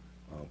to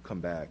come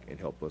back and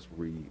help us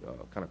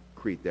kind of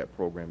create that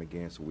program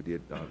again. So we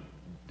did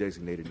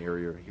designate an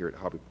area here at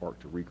Hobby Park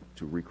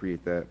to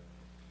recreate that.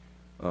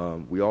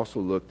 We also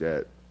looked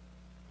at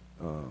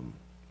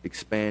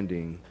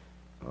expanding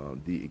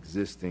the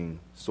existing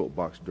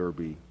soapbox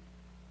derby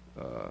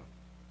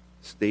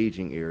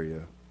staging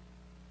area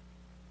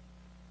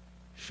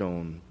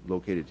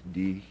located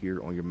D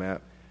here on your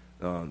map.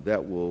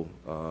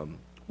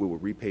 We will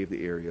repave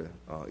the area,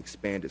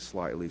 expand it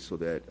slightly so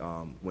that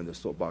when the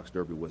soapbox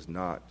derby was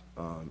not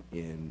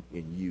in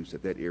use,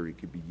 that area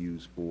could be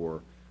used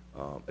for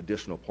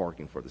additional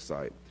parking for the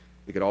site.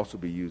 It could also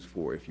be used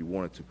for if you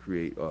wanted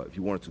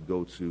to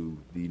go to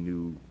the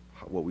new,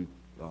 what we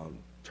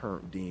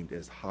deemed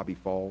as Hobby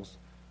Falls.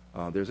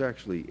 There's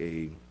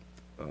actually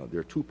there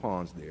are 2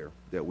 ponds there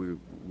that we're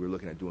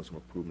looking at doing some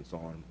improvements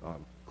on,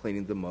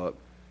 cleaning them up,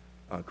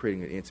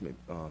 creating an intimate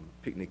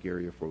picnic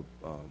area for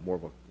more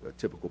of a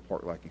typical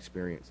park-like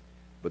experience.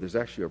 But there's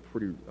actually a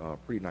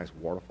pretty nice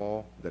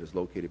waterfall that is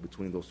located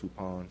between those 2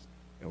 ponds,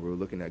 and we're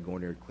looking at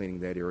going there and cleaning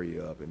that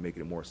area up and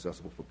making it more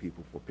accessible for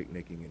people for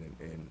picnicking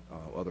and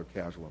other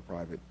casual and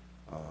private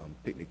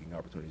picnicking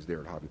opportunities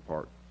there at Hobby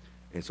Park.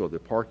 And so the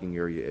parking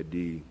area at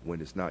D,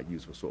 when it's not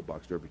used for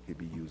soapbox derby, could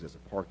be used as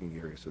a parking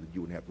area so that you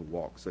wouldn't have to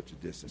walk such a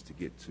distance to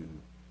get to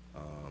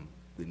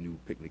the new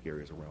picnic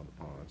areas around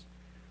the ponds.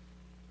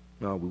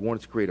 We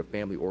wanted to create a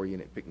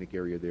family-oriented picnic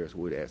area there, so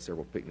we'd add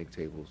several picnic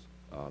tables,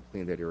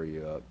 clean that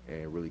area up,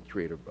 and really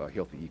create a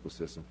healthy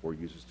ecosystem for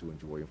users to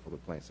enjoy and for the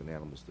plants and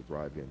animals to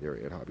thrive in there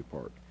at Hobby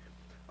Park.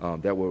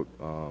 That would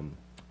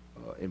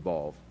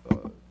involve,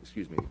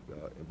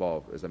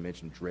 as I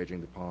mentioned, dredging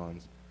the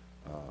ponds.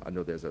 I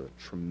know there's a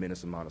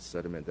tremendous amount of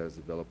sediment that has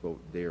developed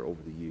there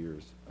over the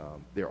years.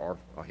 There are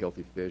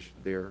healthy fish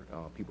there.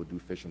 People do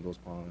fish in those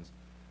ponds.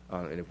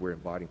 And if we're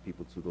inviting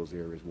people to those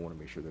areas, we want to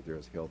make sure that they're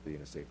as healthy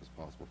and as safe as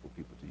possible for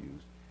people to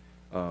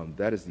use.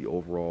 That is the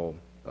overall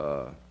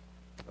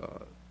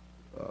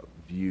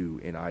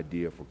view and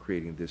idea for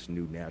creating this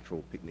new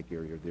natural picnic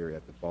area there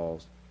at the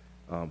falls.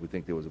 We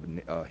think there was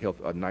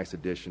a nice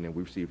addition, and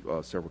we received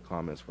several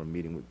comments from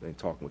meeting with and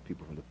talking with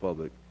people from the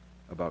public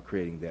about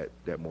creating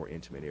that more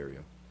intimate area.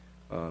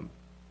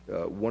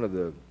 One of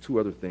the 2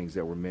 other things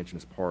that were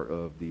mentioned as part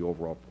of the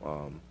overall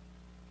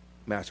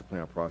master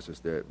plan process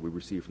that we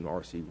received from the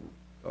RC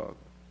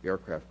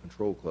Aircraft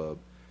Control Club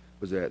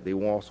was that they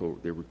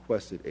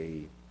requested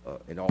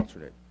an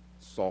alternate,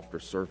 softer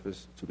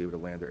surface to be able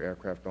to land their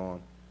aircraft on.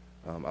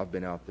 I've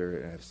been out there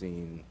and I've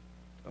seen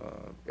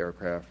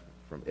aircraft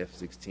from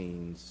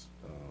F-16s,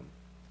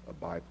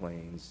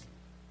 biplanes.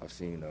 I've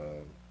seen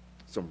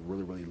some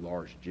really, really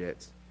large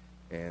jets,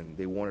 and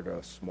they wanted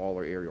a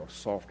smaller area or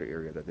softer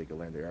area that they could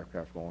land their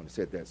aircraft on. They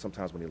said that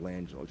sometimes when they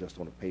land just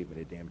on the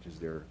pavement, it damages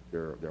their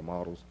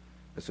models.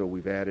 And so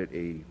we've added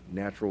a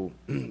natural,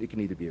 it can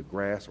either be a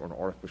grass or an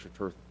artificial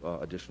turf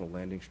additional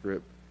landing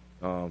strip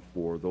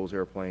for those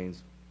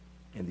airplanes.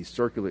 And these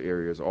circular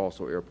areas are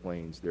also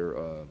airplanes. They're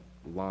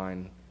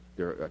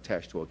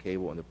attached to a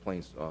cable, and the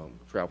planes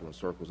travel in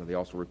circles. And they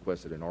also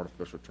requested an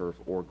artificial turf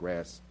or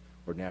grass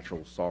or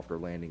natural softer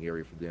landing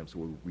area for them, so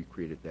we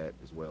recreated that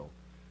as well.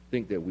 I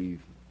think that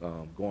we've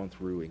gone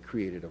through and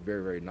created a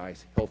very, very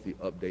nice, healthy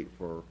update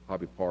for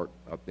Hobby Park.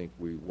 I think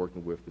we're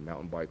working with the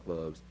mountain bike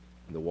clubs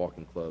and the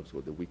walking clubs so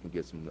that we can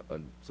get some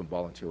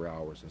volunteer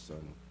hours and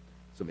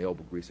some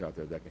elbow grease out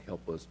there that can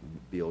help us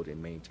build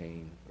and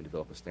maintain and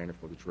develop a standard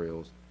for the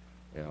trails,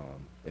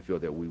 and feel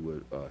that we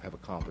would have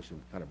accomplished in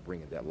kind of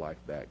bringing that life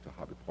back to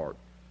Hobby Park.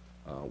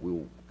 We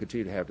will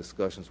continue to have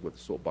discussions with the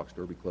Soapbox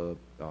Derby Club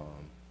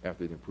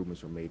after the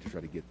improvements are made to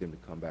try to get them to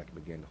come back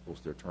and begin to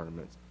host their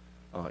tournaments.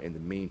 In the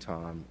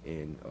meantime,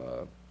 in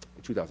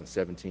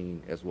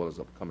 2017, as well as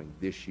upcoming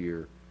this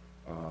year,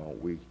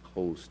 we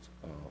host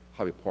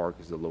Hobby Park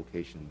is the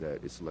location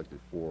that is selected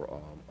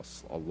for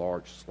a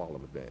large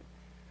slalom event.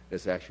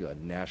 It's actually a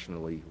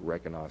nationally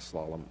recognized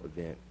slalom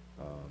event,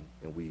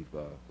 and we've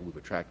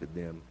attracted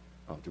them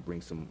to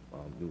bring some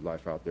new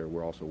life out there.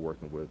 We're also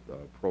working with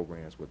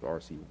programs with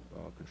RC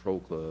Control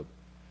Club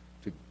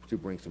to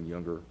bring some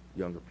younger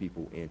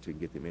people in to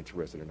get them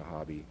interested in the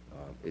hobby.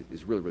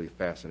 It's really, really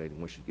fascinating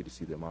once you get to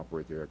see them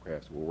operate their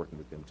aircraft. So we're working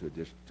with them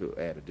to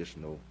add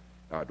additional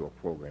outdoor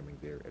programming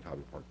there at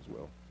Hobby Park as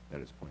well. At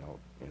this point, I'll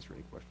answer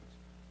any questions.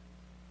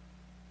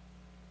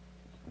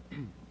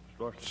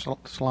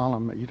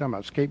 Slalom, you talking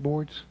about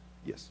skateboards?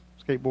 Yes.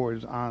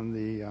 Skateboards on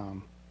the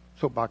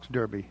soapbox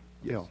derby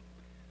hill.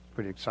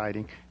 Pretty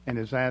exciting. And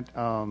is that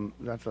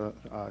that's a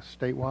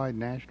statewide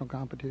national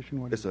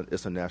competition? What is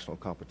It's a national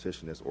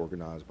competition that's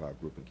organized by a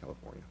group in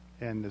California.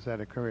 And does that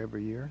occur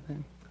every year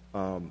then?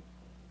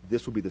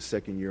 This will be the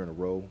second year in a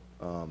row.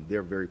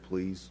 They're very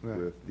pleased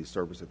with the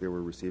service that they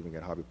were receiving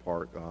at Hobby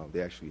Park.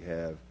 They actually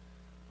have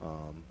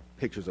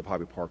pictures of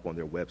Hobby Park on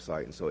their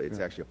website, and so it's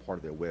actually a part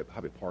of their web.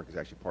 Hobby Park is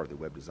actually part of their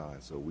web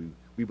design. So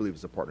we believe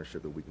it's a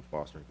partnership that we can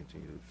foster and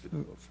continue to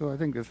develop. So I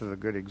think this is a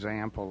good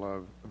example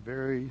of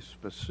very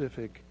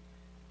specific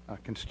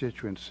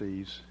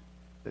constituencies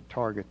that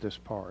target this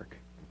park.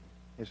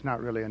 It's not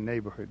really a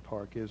neighborhood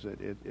park, is it?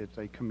 It's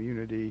a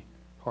community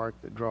park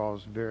that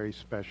draws very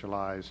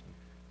specialized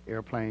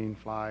airplane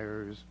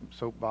flyers,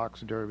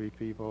 soapbox derby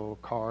people,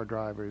 car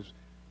drivers,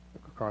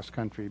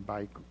 cross-country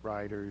bike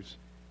riders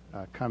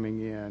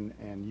coming in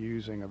and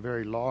using a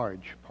very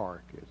large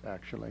park,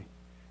 actually.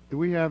 Do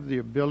we have the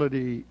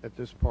ability at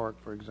this park,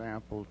 for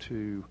example,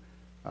 to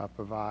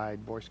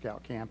provide Boy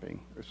Scout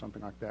camping or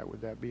something like that? Would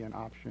that be an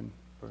option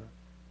for?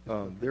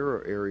 There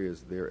are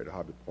areas there at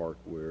Hobby Park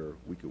where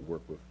we could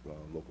work with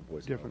local Boy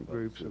Scouts. Different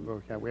groups.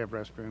 We have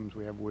restrooms.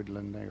 We have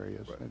woodland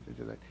areas.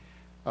 Right.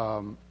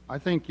 I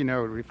think, it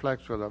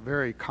reflects with a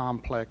very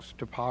complex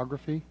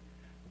topography.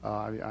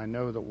 I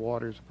know that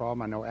water is a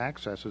problem. I know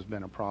access has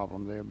been a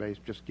problem there.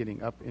 Just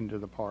getting up into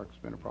the park has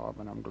been a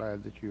problem, and I'm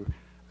glad that you're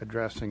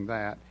addressing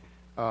that.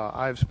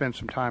 I've spent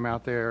some time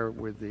out there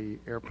with the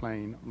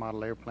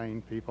model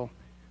airplane people.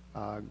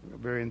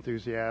 Very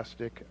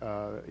enthusiastic,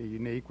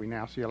 unique. We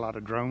now see a lot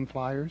of drone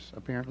flyers,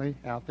 apparently,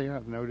 out there.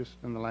 I've noticed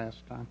in the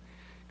last time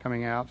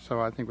coming out. So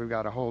I think we've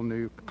got a whole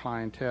new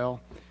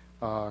clientele.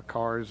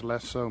 Cars,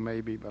 less so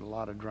maybe, but a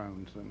lot of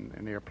drones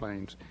and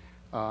airplanes.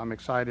 I'm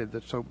excited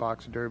that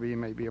Soapbox Derby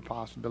may be a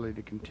possibility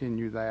to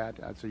continue that.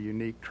 That's a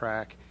unique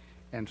track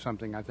and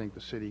something I think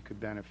the city could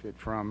benefit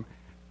from.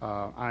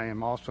 I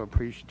am also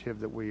appreciative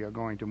that we are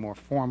going to more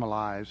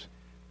formalize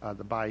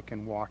the bike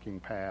and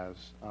walking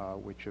paths,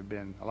 which have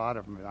been, a lot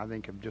of them I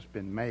think have just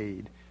been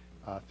made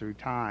through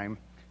time,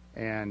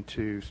 and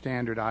to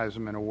standardize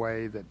them in a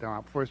way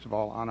that, first of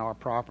all, on our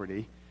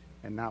property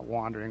and not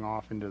wandering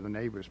off into the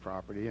neighbor's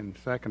property, and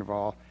second of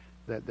all,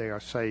 that they are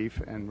safe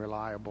and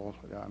reliable,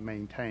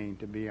 maintained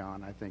to be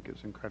on, I think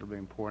is incredibly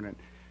important.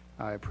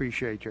 I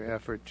appreciate your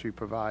effort to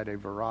provide a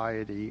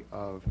variety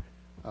of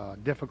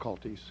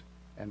difficulties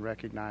and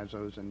recognize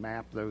those and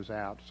map those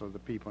out so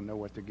that people know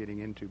what they're getting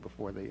into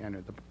before they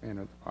enter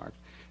the park.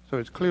 So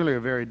it's clearly a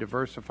very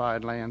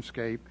diversified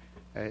landscape.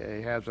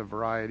 It has a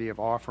variety of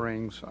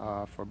offerings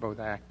for both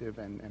active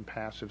and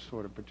passive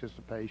sort of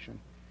participation.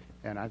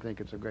 And I think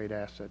it's a great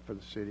asset for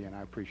the city, and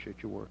I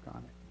appreciate your work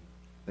on it.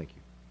 Thank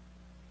you.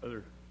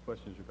 Other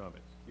questions or comments?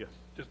 Yes.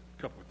 Just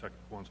a couple of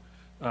technical ones.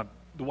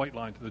 The white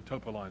line to the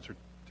topo lines are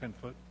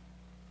 10-foot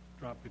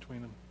drop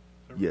between them?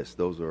 Yes,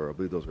 I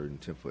believe those are in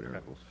 10-foot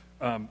intervals.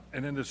 And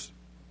then this,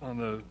 on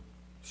the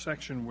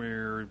section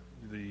where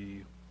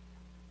the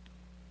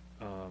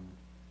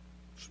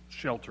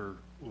shelter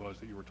was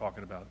that you were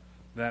talking about,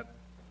 that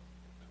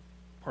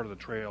part of the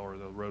trail or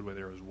the roadway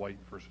there is white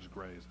versus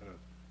gray. Is that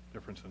a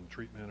difference in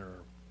treatment,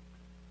 or?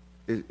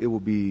 It will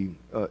be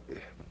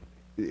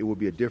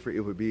a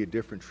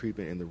different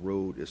treatment, and the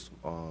road is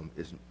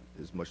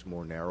much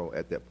more narrow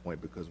at that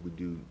point because we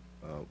do,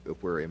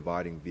 if we're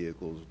inviting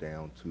vehicles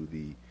down to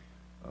the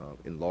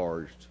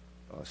enlarged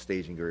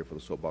staging area for the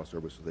soapbox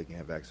derby so they can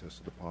have access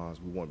to the ponds,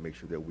 we want to make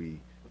sure that we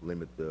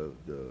limit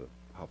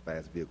how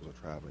fast vehicles are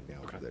traveling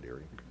down to that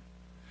area. Okay.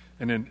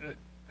 And then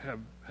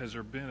has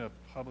there been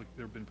public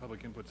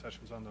input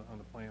sessions on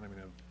the plan? I mean,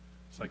 have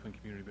the cycling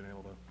community been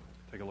able to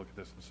take a look at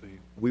this and see?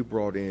 We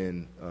brought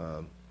in,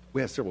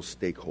 we had several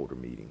stakeholder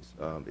meetings.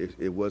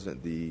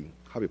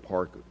 Hobby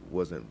Park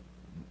wasn't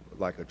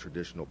like a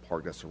traditional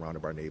park that's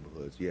surrounded by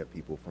neighborhoods. You have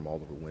people from all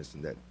over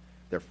Winston that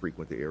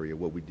frequent the area.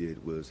 What we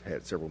did was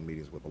had several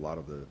meetings with a lot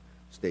of the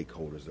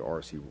stakeholders, the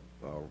RC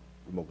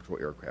remote control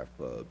aircraft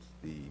clubs,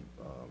 the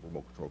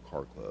remote control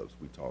car clubs.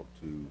 We talked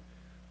to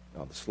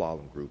the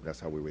slalom group. That's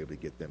how we were able to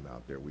get them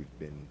out there.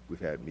 We've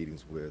had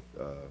meetings with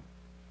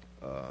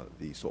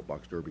the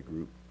soapbox derby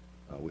group.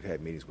 We've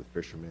had meetings with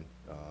fishermen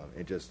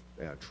and just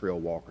trail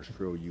walkers,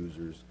 trail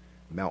users,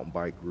 mountain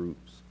bike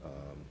groups,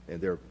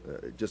 and there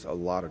are just a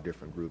lot of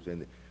different groups.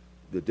 And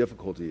the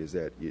difficulty is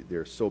that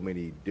there are so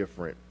many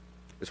different.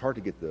 It's hard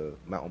to get the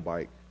mountain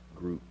bike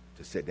group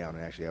to sit down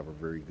and actually have a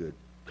very good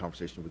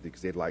conversation with you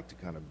because they'd like to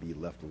kind of be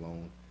left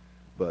alone.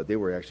 But they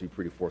were actually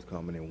pretty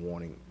forthcoming and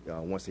wanting,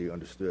 once they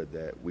understood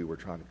that we were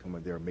trying to come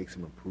in there and make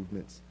some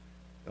improvements,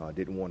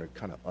 didn't want to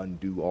kind of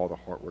undo all the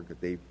hard work that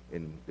they've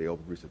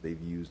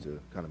used to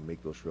kind of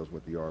make those trails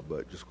what they are,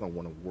 but just kind of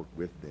want to work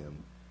with them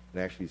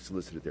and actually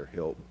solicited their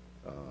help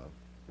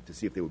to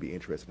see if they would be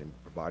interested in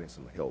providing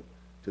some help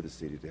to the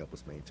city to help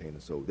us maintain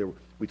it. So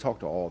we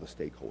talked to all the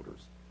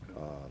stakeholders,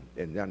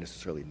 and not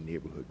necessarily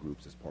neighborhood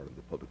groups as part of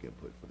the public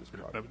input for this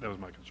project. That was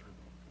my concern.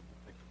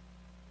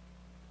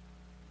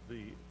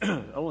 The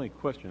only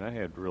question I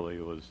had really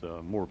was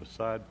more of a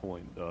side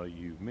point.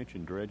 You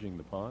mentioned dredging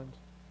the ponds.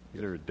 Is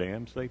there a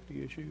dam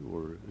safety issue,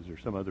 or is there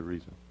some other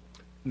reason?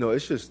 No,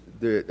 it's just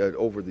that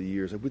over the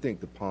years, we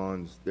think the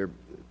ponds,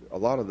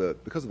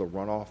 because of the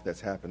runoff that's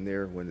happened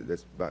there when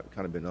that's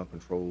kind of been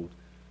uncontrolled,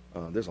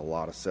 there's a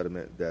lot of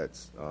sediment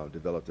that's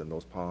developed in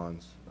those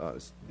ponds.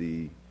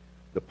 The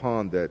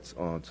pond that's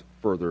on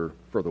further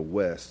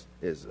west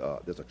is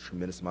there's a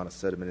tremendous amount of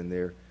sediment in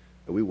there,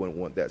 and we wouldn't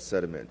want that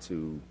sediment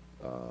to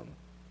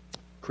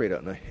create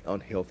an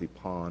unhealthy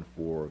pond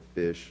for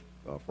fish,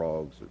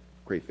 frogs,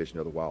 crayfish,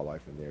 and other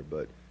wildlife in there.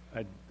 But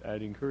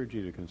I'd encourage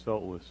you to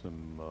consult with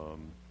some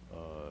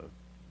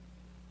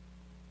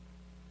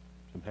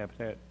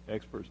habitat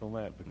experts on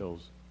that,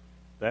 because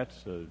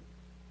that's a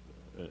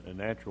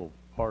natural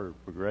part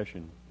of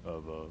progression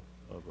of a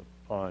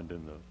pond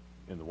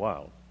in the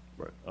wild.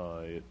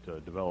 Right.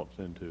 It develops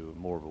into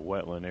more of a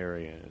wetland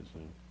area, and it's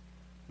an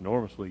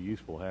enormously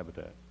useful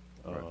habitat.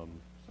 Right.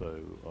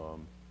 So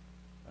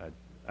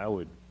I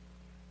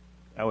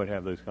would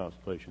have those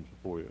consultations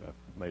before you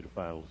made a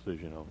final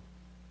decision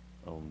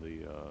on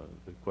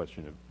the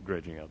question of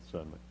dredging out the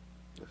sediment.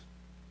 Yes.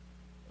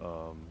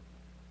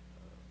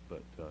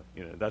 But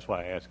that's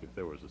why I asked if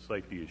there was a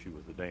safety issue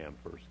with the dam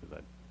first,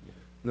 because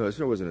No,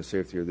 there wasn't a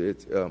safety.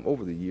 It's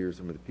over the years.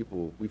 I mean,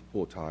 we've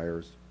pulled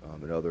tires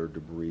and other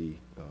debris.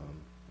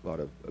 A lot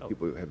of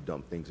people have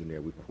dumped things in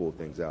there. We've pulled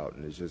things out,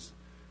 and it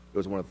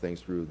was one of the things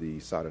through the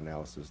site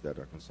analysis that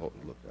our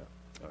consultant looked at.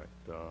 All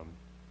right.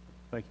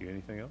 Thank you.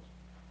 Anything else?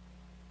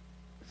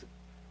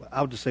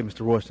 I would just say,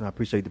 Mr. Royston, I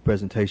appreciate the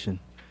presentation.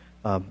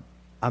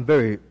 I'm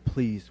very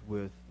pleased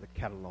with the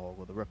catalog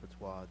or the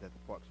repertoire that the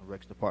Parks and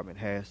Recs Department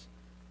has.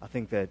 I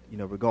think that,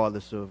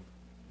 regardless of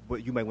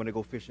what you might want to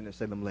go fishing at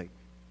Salem Lake,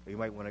 or you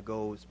might want to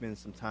go spend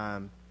some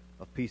time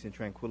of peace and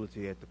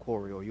tranquility at the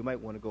quarry, or you might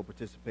want to go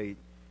participate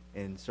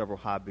in several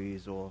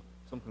hobbies or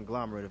some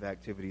conglomerate of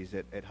activities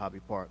at Hobby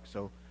Park.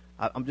 So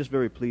I'm just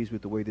very pleased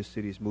with the way this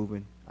city is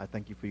moving. I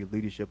thank you for your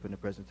leadership in the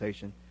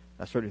presentation.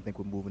 I certainly think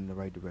we're moving in the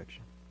right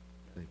direction.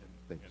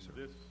 Thank you, sir.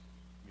 This,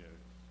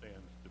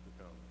 stands to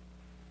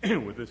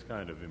become, with this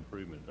kind of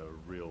improvement,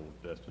 a real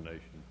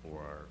destination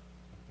for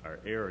our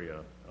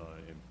area,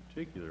 in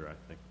particular, I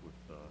think, with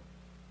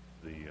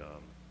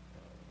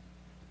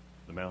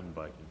the mountain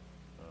biking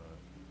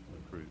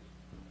cruise,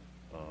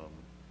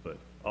 but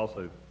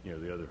also,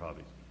 the other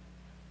hobbies.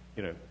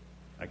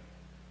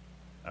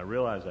 I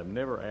realize I've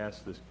never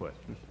asked this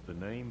question. The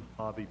name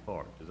Hobby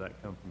Park, does that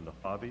come from the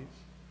hobbies,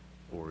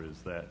 or is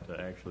that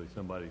actually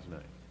somebody's name?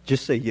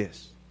 Just say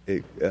yes.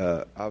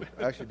 I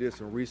actually did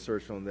some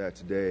research on that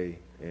today,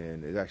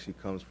 and it actually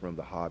comes from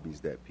the hobbies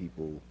that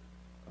people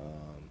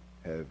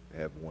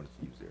have wanted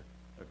to use there.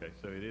 Okay,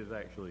 so it is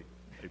actually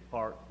a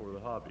park for the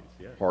hobbies,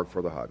 yes? Park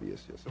for the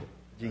hobbies, yes, sir.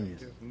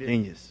 Genius.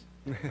 Genius.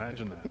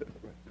 Imagine that.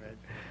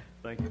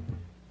 Thank you.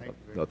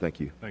 No, thank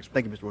you. Thanks.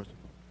 Thank you, Mr. Royston.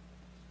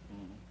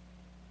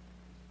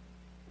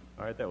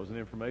 All right, that was an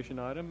information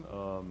item,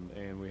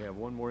 and we have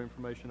one more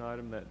information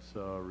item. That's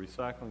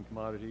recycling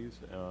commodities,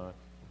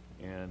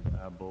 and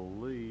I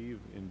believe,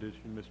 in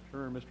addition to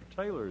Mr.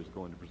 Taylor is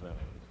going to present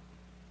those.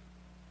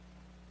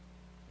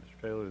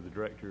 Mr. Taylor, the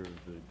director of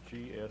the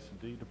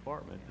GSD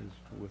department, is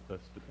with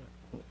us today.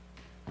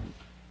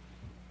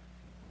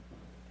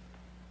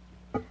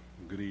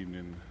 Good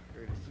evening,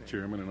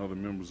 Chairman and other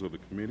members of the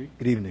committee.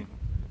 Good evening.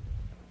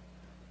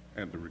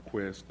 At the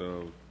request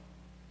of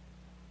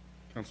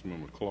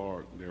Councilmember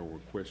Clark, there were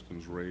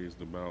questions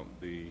raised about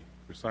the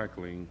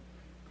recycling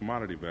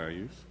commodity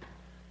values.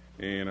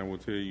 And I will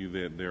tell you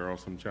that there are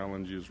some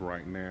challenges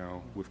right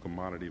now with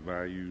commodity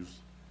values.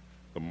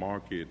 The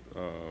market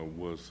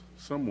was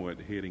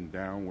somewhat heading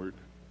downward,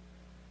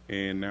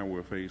 and now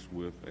we're faced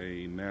with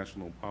a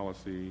national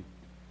policy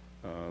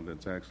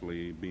that's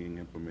actually being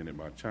implemented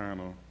by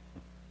China,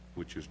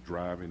 which is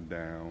driving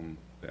down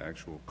the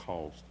actual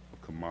cost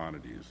of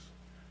commodities.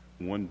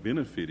 One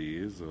benefit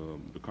is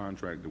the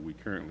contract that we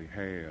currently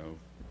have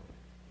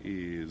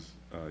is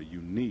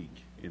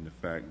unique in the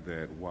fact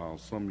that while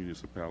some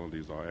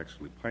municipalities are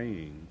actually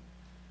paying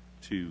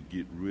to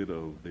get rid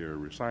of their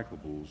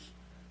recyclables,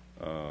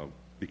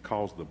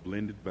 because the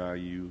blended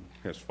value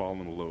has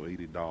fallen below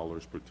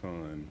 $80 per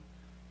ton,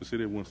 the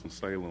city of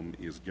Winston-Salem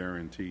is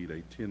guaranteed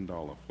a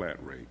 $10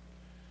 flat rate.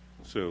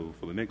 So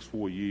for the next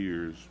 4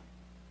 years,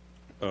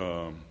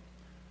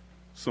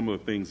 some of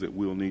the things that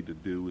we'll need to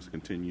do is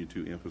continue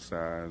to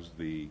emphasize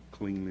the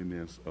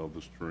cleanliness of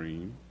the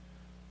stream,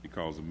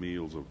 because the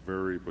mills are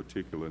very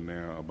particular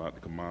now about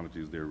the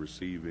commodities they're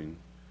receiving.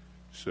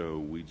 So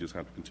we just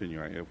have to continue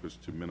our efforts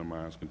to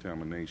minimize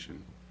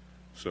contamination.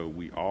 So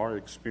we are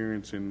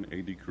experiencing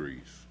a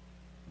decrease,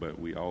 but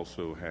we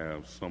also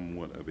have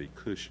somewhat of a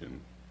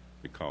cushion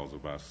because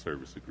of our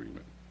service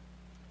agreement.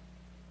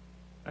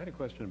 I had a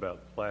question about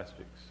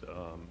plastics.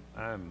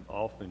 I'm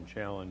often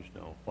challenged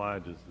on why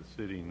does the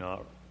city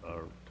not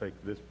take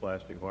this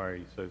plastic? Why are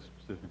you so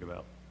specific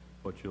about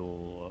what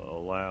you'll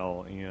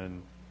allow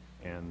in?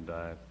 And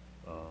I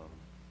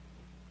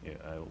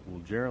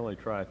will generally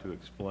try to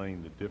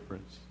explain the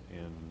difference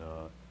in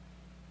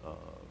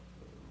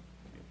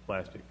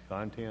plastic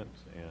contents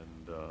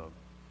and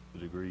the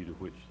degree to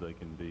which they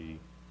can be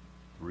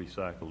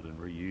recycled and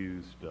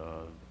reused.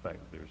 The fact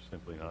that there's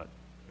simply not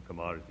a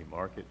commodity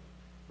market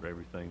for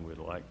everything we'd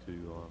like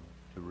to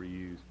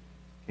reuse.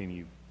 Can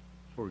you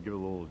sort of give a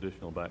little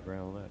additional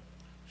background on that?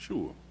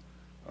 Sure.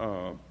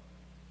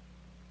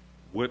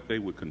 What they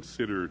would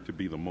consider to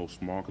be the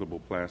most marketable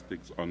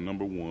plastics are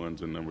number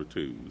ones and number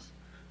twos.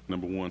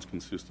 Number ones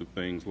consist of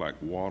things like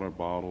water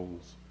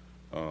bottles,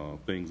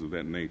 things of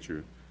that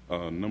nature.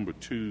 Number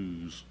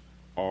twos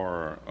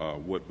are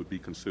what would be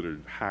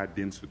considered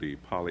high-density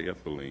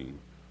polyethylene,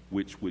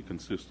 which would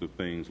consist of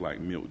things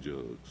like milk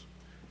jugs.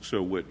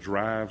 So what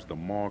drives the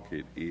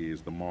market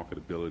is the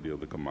marketability of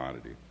the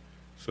commodity.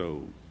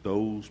 So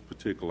those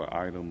particular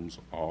items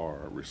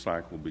are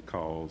recycled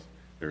because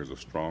there's a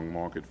strong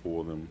market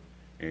for them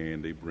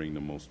and they bring the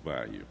most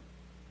value.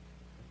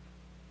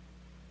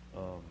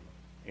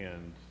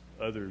 And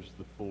others,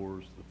 the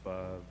fours, the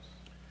fives?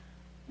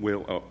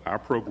 Well, our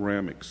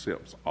program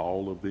accepts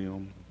all of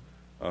them,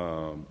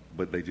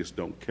 but they just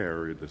don't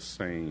carry the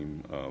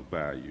same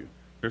value.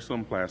 There's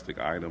some plastic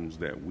items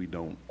that we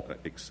don't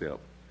accept.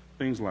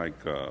 Things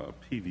like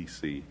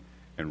PVC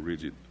and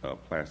rigid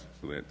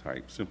plastics of that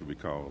type, simply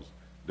because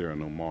there are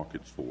no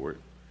markets for it.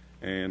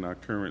 And our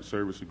current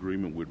service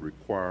agreement would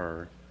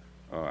require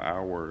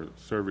our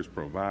service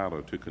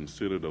provider to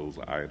consider those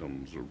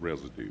items a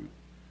residue,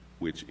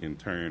 which in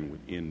turn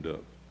would end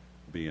up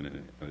being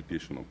an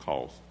additional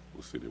cost for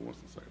the city of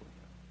Winston-Salem.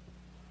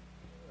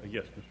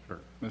 Yes, Mr.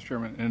 Turner. Mr.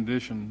 Chairman, in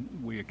addition,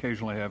 we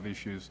occasionally have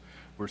issues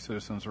where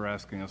citizens are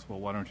asking us, well,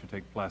 why don't you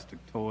take plastic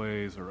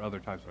toys or other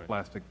types of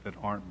plastic that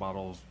aren't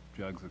bottles,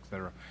 jugs, et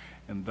cetera,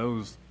 and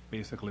those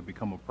basically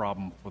become a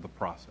problem for the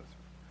processor.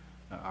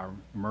 Our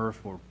MRF,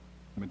 or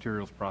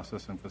materials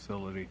processing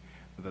facility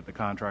that the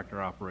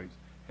contractor operates,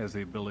 has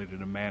the ability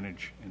to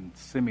manage and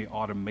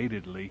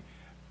semi-automatedly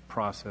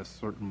process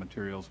certain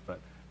materials, but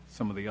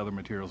some of the other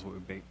materials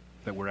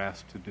that we're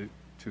asked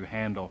to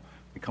handle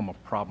become a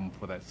problem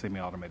for that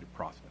semi-automated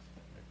process.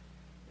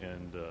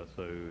 And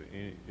so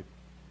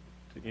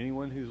to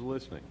anyone who's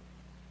listening,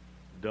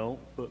 don't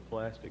put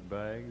plastic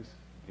bags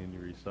in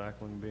your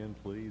recycling bin,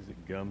 please.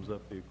 It gums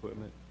up the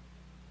equipment.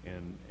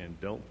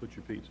 And don't put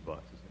your pizza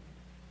boxes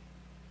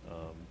in,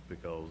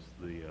 because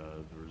the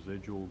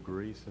residual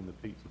grease in the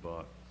pizza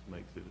box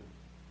makes it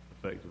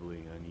effectively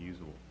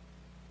unusable.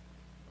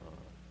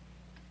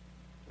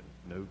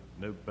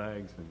 No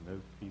bags and no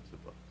pizza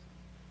boxes.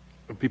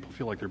 People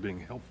feel like they're being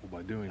helpful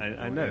by doing it.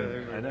 I know.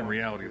 In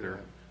reality, they're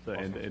So,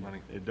 costing us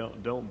money.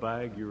 don't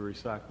bag your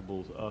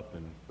recyclables up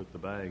and put the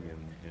bag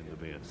in the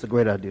bin. It's a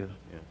great idea.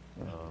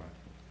 Yeah.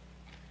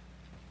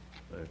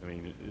 I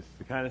mean, it's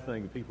the kind of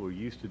thing that people are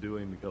used to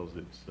doing because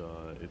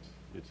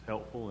it's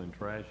helpful, and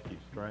trash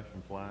keeps trash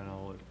from flying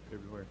all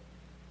everywhere.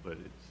 But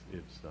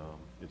it's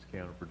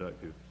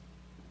counterproductive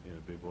in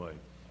a big way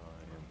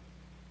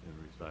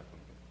in recycling.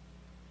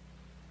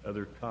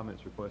 Other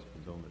comments or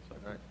questions on this?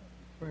 Right.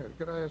 Go ahead.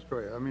 Could I ask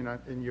Troy? I mean,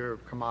 in your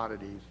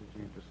commodities,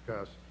 as you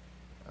discussed,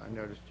 I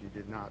noticed you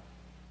did not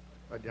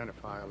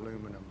identify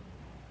aluminum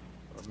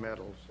or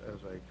metals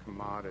as a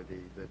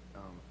commodity that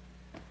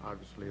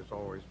obviously has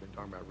always been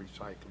talking about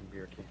recycling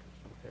beer cans.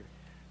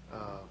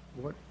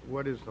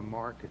 What is the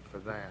market for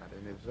that,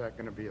 and is that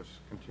going to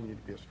continue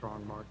to be a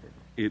strong market?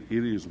 It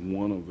is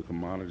one of the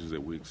commodities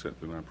that we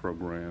accept in our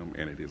program,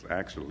 and it is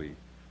actually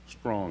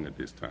strong at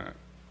this time.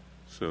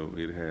 So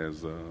it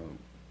has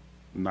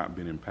not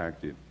been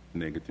impacted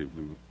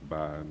negatively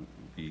by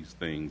these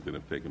things that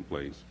have taken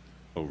place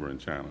over in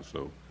China.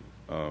 So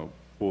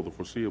for the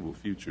foreseeable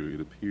future,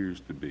 it appears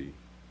to be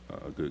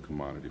a good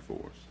commodity for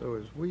us. So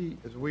as we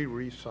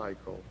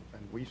recycle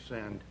and we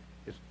send,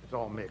 it's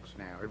all mixed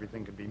now.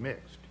 Everything can be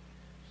mixed.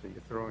 So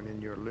you're throwing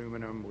in your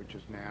aluminum, which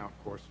is now,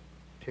 of course,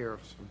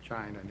 tariffs from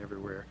China and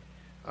everywhere.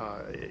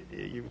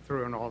 You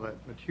throw in all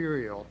that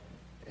material,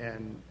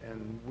 and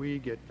we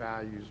get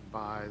values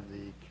by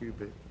the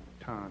cubic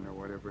ton or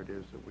whatever it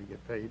is that we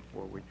get paid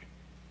for, which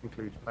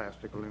includes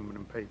plastic,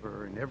 aluminum,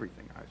 paper, and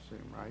everything, I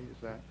assume, right?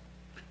 Is that?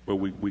 Well,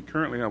 we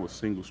currently have a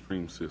single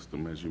stream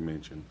system, as you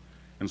mentioned,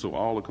 and so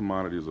all the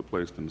commodities are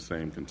placed in the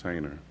same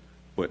container.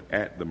 But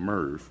at the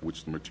MRF, which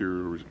is the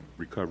Material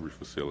Recovery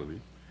Facility,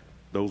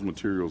 those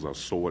materials are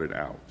sorted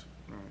out.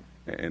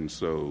 Right. And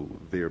so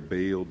they're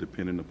baled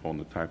depending upon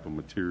the type of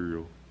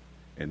material,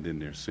 and then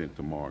they're sent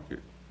to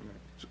market.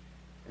 Right.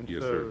 And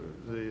yes, so sir.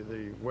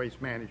 The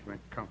waste management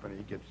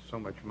company gets so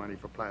much money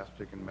for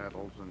plastic and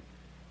metals and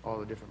all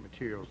the different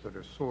materials that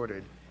are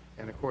sorted.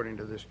 And according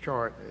to this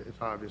chart,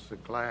 it's obvious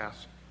that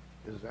glass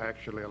is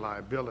actually a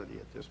liability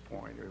at this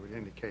point. It would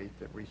indicate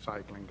that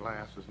recycling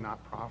glass is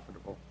not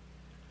profitable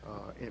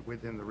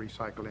within the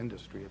recycle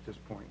industry at this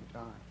point in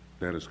time.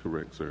 That is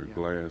correct, sir. Yeah.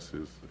 Glass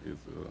is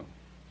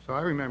So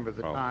I remember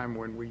the Oh. time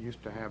when we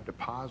used to have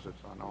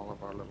deposits on all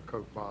of our little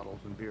Coke bottles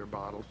and beer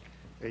bottles.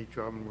 Each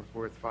of them was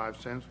worth 5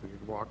 cents. We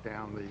could walk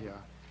down the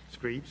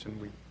streets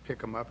and we'd pick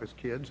them up as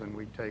kids and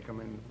we'd take them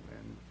and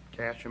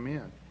cash them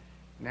in.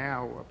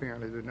 Now,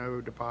 apparently, there are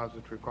no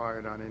deposits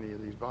required on any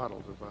of these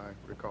bottles, as I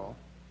recall.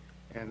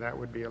 And that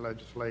would be a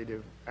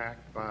legislative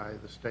act by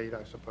the state,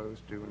 I suppose,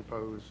 to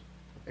impose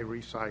a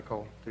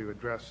recycle to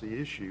address the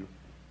issue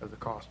of the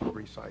cost of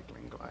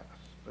recycling glass.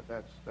 But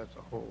that's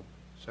a whole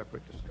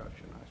separate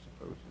discussion, I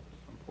suppose,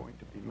 at some point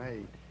to be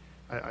made.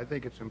 I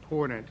think it's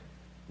important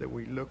that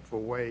we look for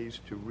ways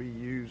to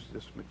reuse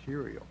this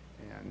material,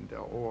 and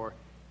or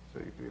so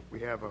if we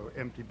have an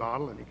empty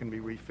bottle and it can be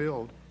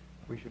refilled,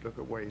 we should look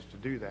at ways to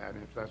do that.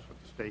 And if that's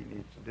what the state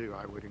needs to do,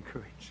 I would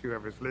encourage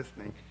whoever's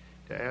listening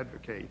to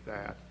advocate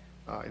that.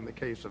 In the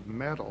case of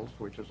metals,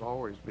 which has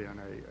always been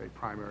a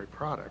primary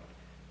product,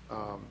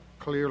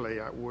 clearly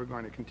we're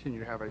going to continue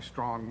to have a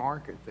strong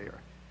market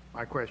there.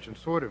 My question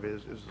sort of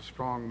is the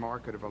strong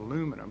market of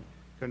aluminum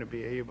going to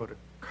be able to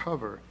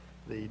cover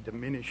the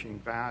diminishing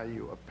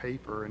value of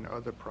paper and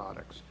other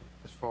products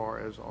as far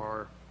as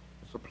our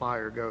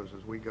supplier goes,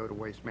 as we go to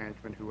Waste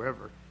Management,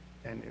 whoever,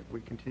 and if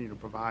we continue to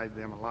provide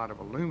them a lot of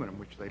aluminum,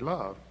 which they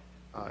love,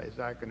 is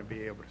that going to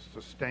be able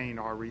to sustain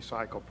our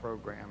recycle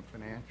program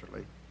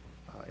financially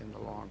in the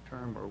long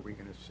term, or are we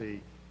going to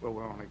see, well,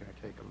 we're only going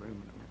to take aluminum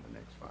in the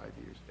next 5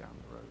 years down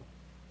the road?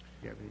 Do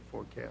you have any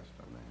forecast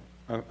on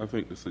that? I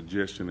think the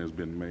suggestion has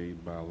been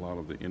made by a lot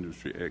of the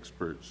industry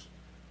experts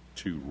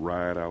to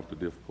ride out the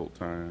difficult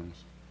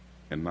times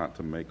and not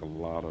to make a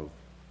lot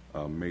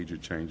of major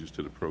changes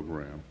to the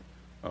program.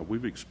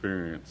 We've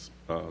experienced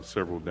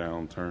several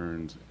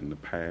downturns in the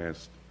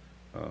past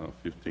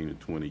 15 to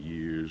 20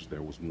 years.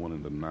 There was one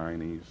in the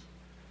 90s.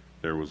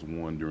 There was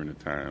one during the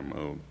time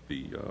of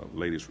the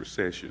latest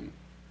recession.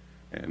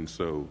 And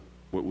so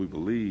what we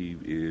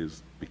believe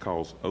is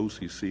because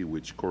OCC,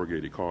 which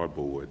corrugated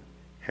cardboard,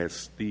 has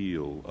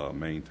still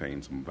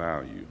maintained some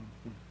value,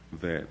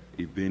 that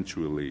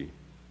eventually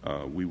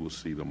we will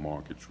see the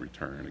markets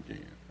return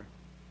again.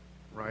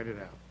 Write it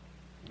out.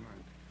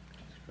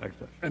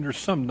 And there's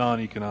some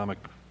non-economic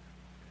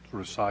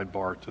sort of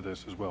sidebar to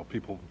this as well.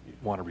 People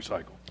want to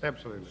recycle.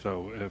 Absolutely.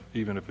 So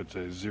even if it's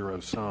a zero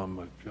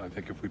sum, I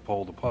think if we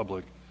poll the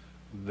public,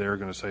 they're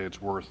going to say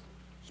it's worth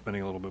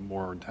spending a little bit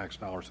more in tax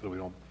dollars so that we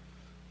don't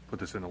put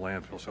this in the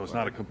landfill. So it's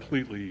not a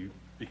completely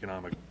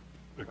economic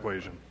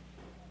equation.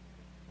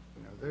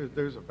 You know,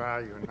 there's a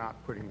value in not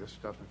putting this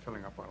stuff and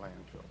filling up our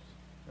landfills.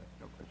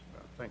 No question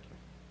about it. Thank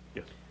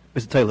you. Yes.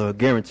 Mr. Taylor, a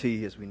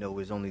guarantee, as we know,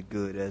 is only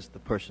good as the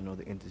person or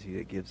the entity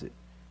that gives it.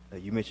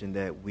 You mentioned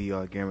that we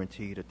are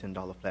guaranteed a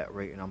 $10 flat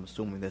rate, and I'm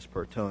assuming that's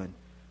per ton.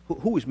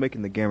 Who is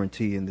making the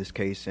guarantee in this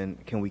case,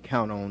 and can we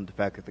count on the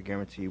fact that the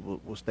guarantee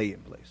will stay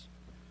in place?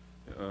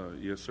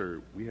 Yes,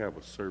 sir. We have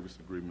a service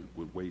agreement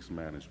with Waste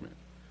Management.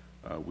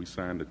 We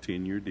signed a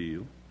 10-year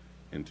deal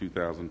in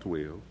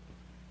 2012,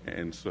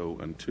 and so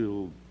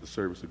until the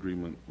service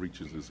agreement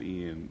reaches its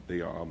end,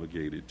 they are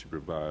obligated to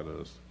provide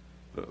us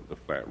the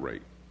flat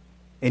rate.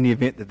 In the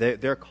event that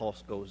their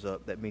cost goes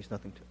up, that means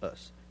nothing to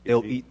us.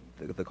 They'll eat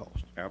the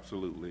cost.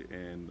 Absolutely,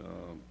 and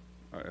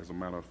as a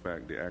matter of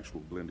fact, the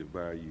actual blended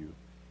value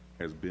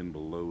has been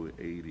below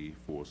 80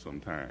 for some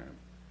time,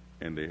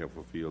 and they have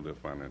fulfilled their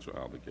financial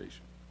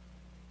obligation.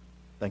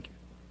 Thank you.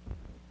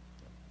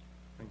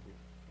 Thank you.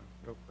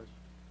 No question.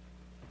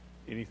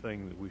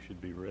 Anything that we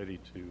should be ready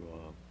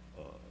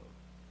to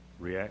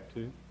react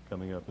to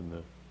coming up in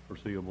the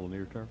foreseeable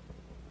near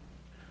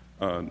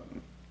term?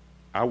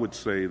 I would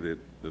say that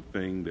the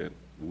thing that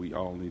we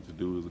all need to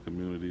do as a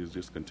community is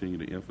just continue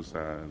to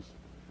emphasize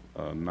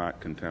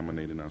not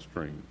contaminating our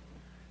stream.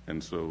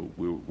 And so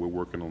we're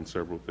working on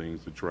several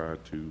things to try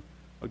to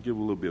give a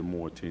little bit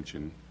more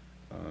attention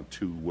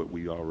to what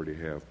we already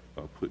have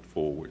put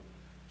forward.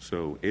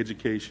 So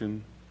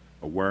education,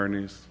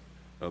 awareness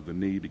of the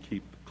need to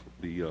keep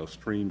the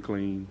stream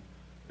clean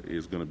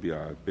is going to be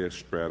our best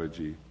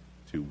strategy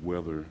to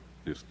weather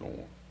this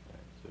storm.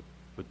 So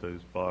put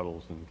those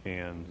bottles and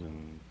cans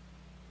and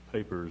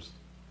papers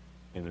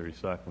in the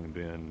recycling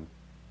bin.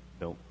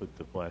 Don't put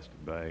the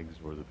plastic bags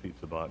or the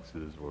pizza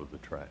boxes or the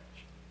trash.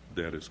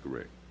 That is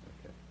correct.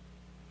 Okay.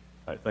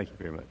 All right. Thank you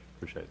very much.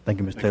 Appreciate it. Thank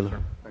you, Mr.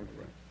 Taylor. Thank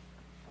you.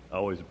 I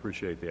always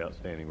appreciate the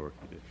outstanding work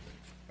you did.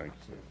 Thank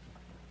you,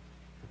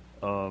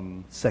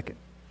 sir. Second.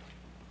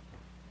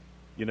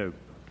 You know,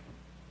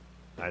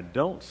 I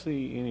don't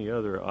see any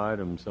other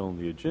items on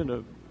the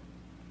agenda.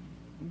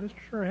 Mr.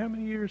 Sher, how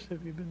many years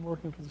have you been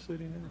working for the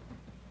city now?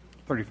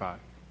 35.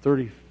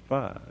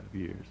 35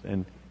 years.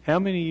 And how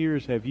many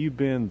years have you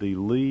been the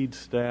lead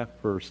staff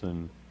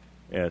person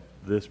at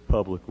this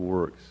Public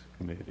Works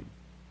Committee?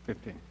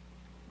 15,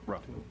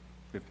 roughly.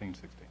 15,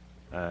 16.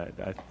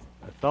 I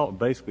thought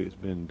basically it's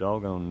been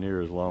doggone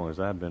near as long as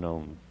I've been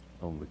on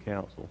the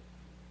council.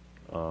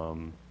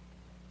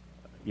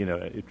 You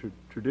know,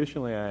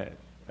 traditionally I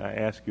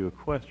ask you a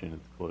question at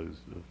the close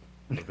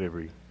of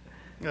every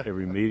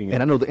every meeting.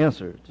 And I know the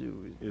answer,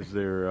 too. Is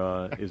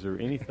there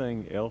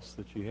anything else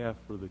that you have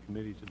for the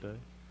committee today?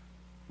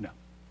 No.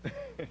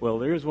 Well,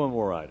 there is one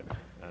more item.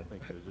 I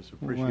think there's just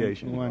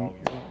appreciation.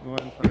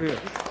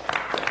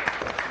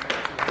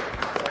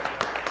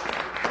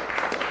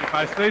 If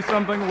I say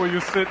something, will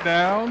you sit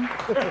down?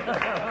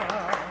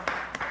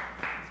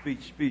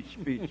 Speech.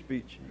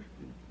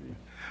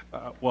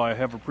 Well, I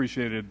have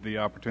appreciated the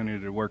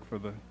opportunity to work for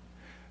the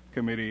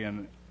committee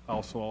and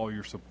also all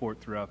your support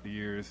throughout the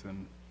years.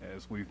 And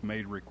as we've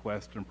made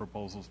requests and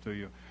proposals to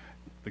you,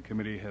 the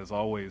committee has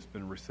always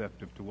been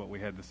receptive to what we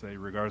had to say,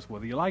 regardless of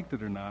whether you liked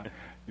it or not.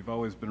 You've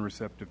always been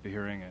receptive to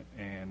hearing it.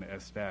 And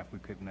as staff, we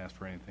couldn't ask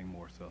for anything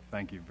more. So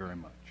thank you very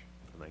much.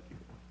 Thank you.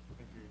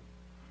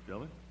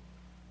 Gentlemen?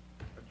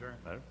 Adjourn.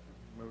 Madam?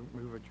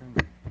 Move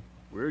adjourned.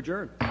 We're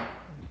adjourned.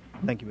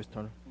 Thank you, Mr.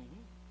 Turner.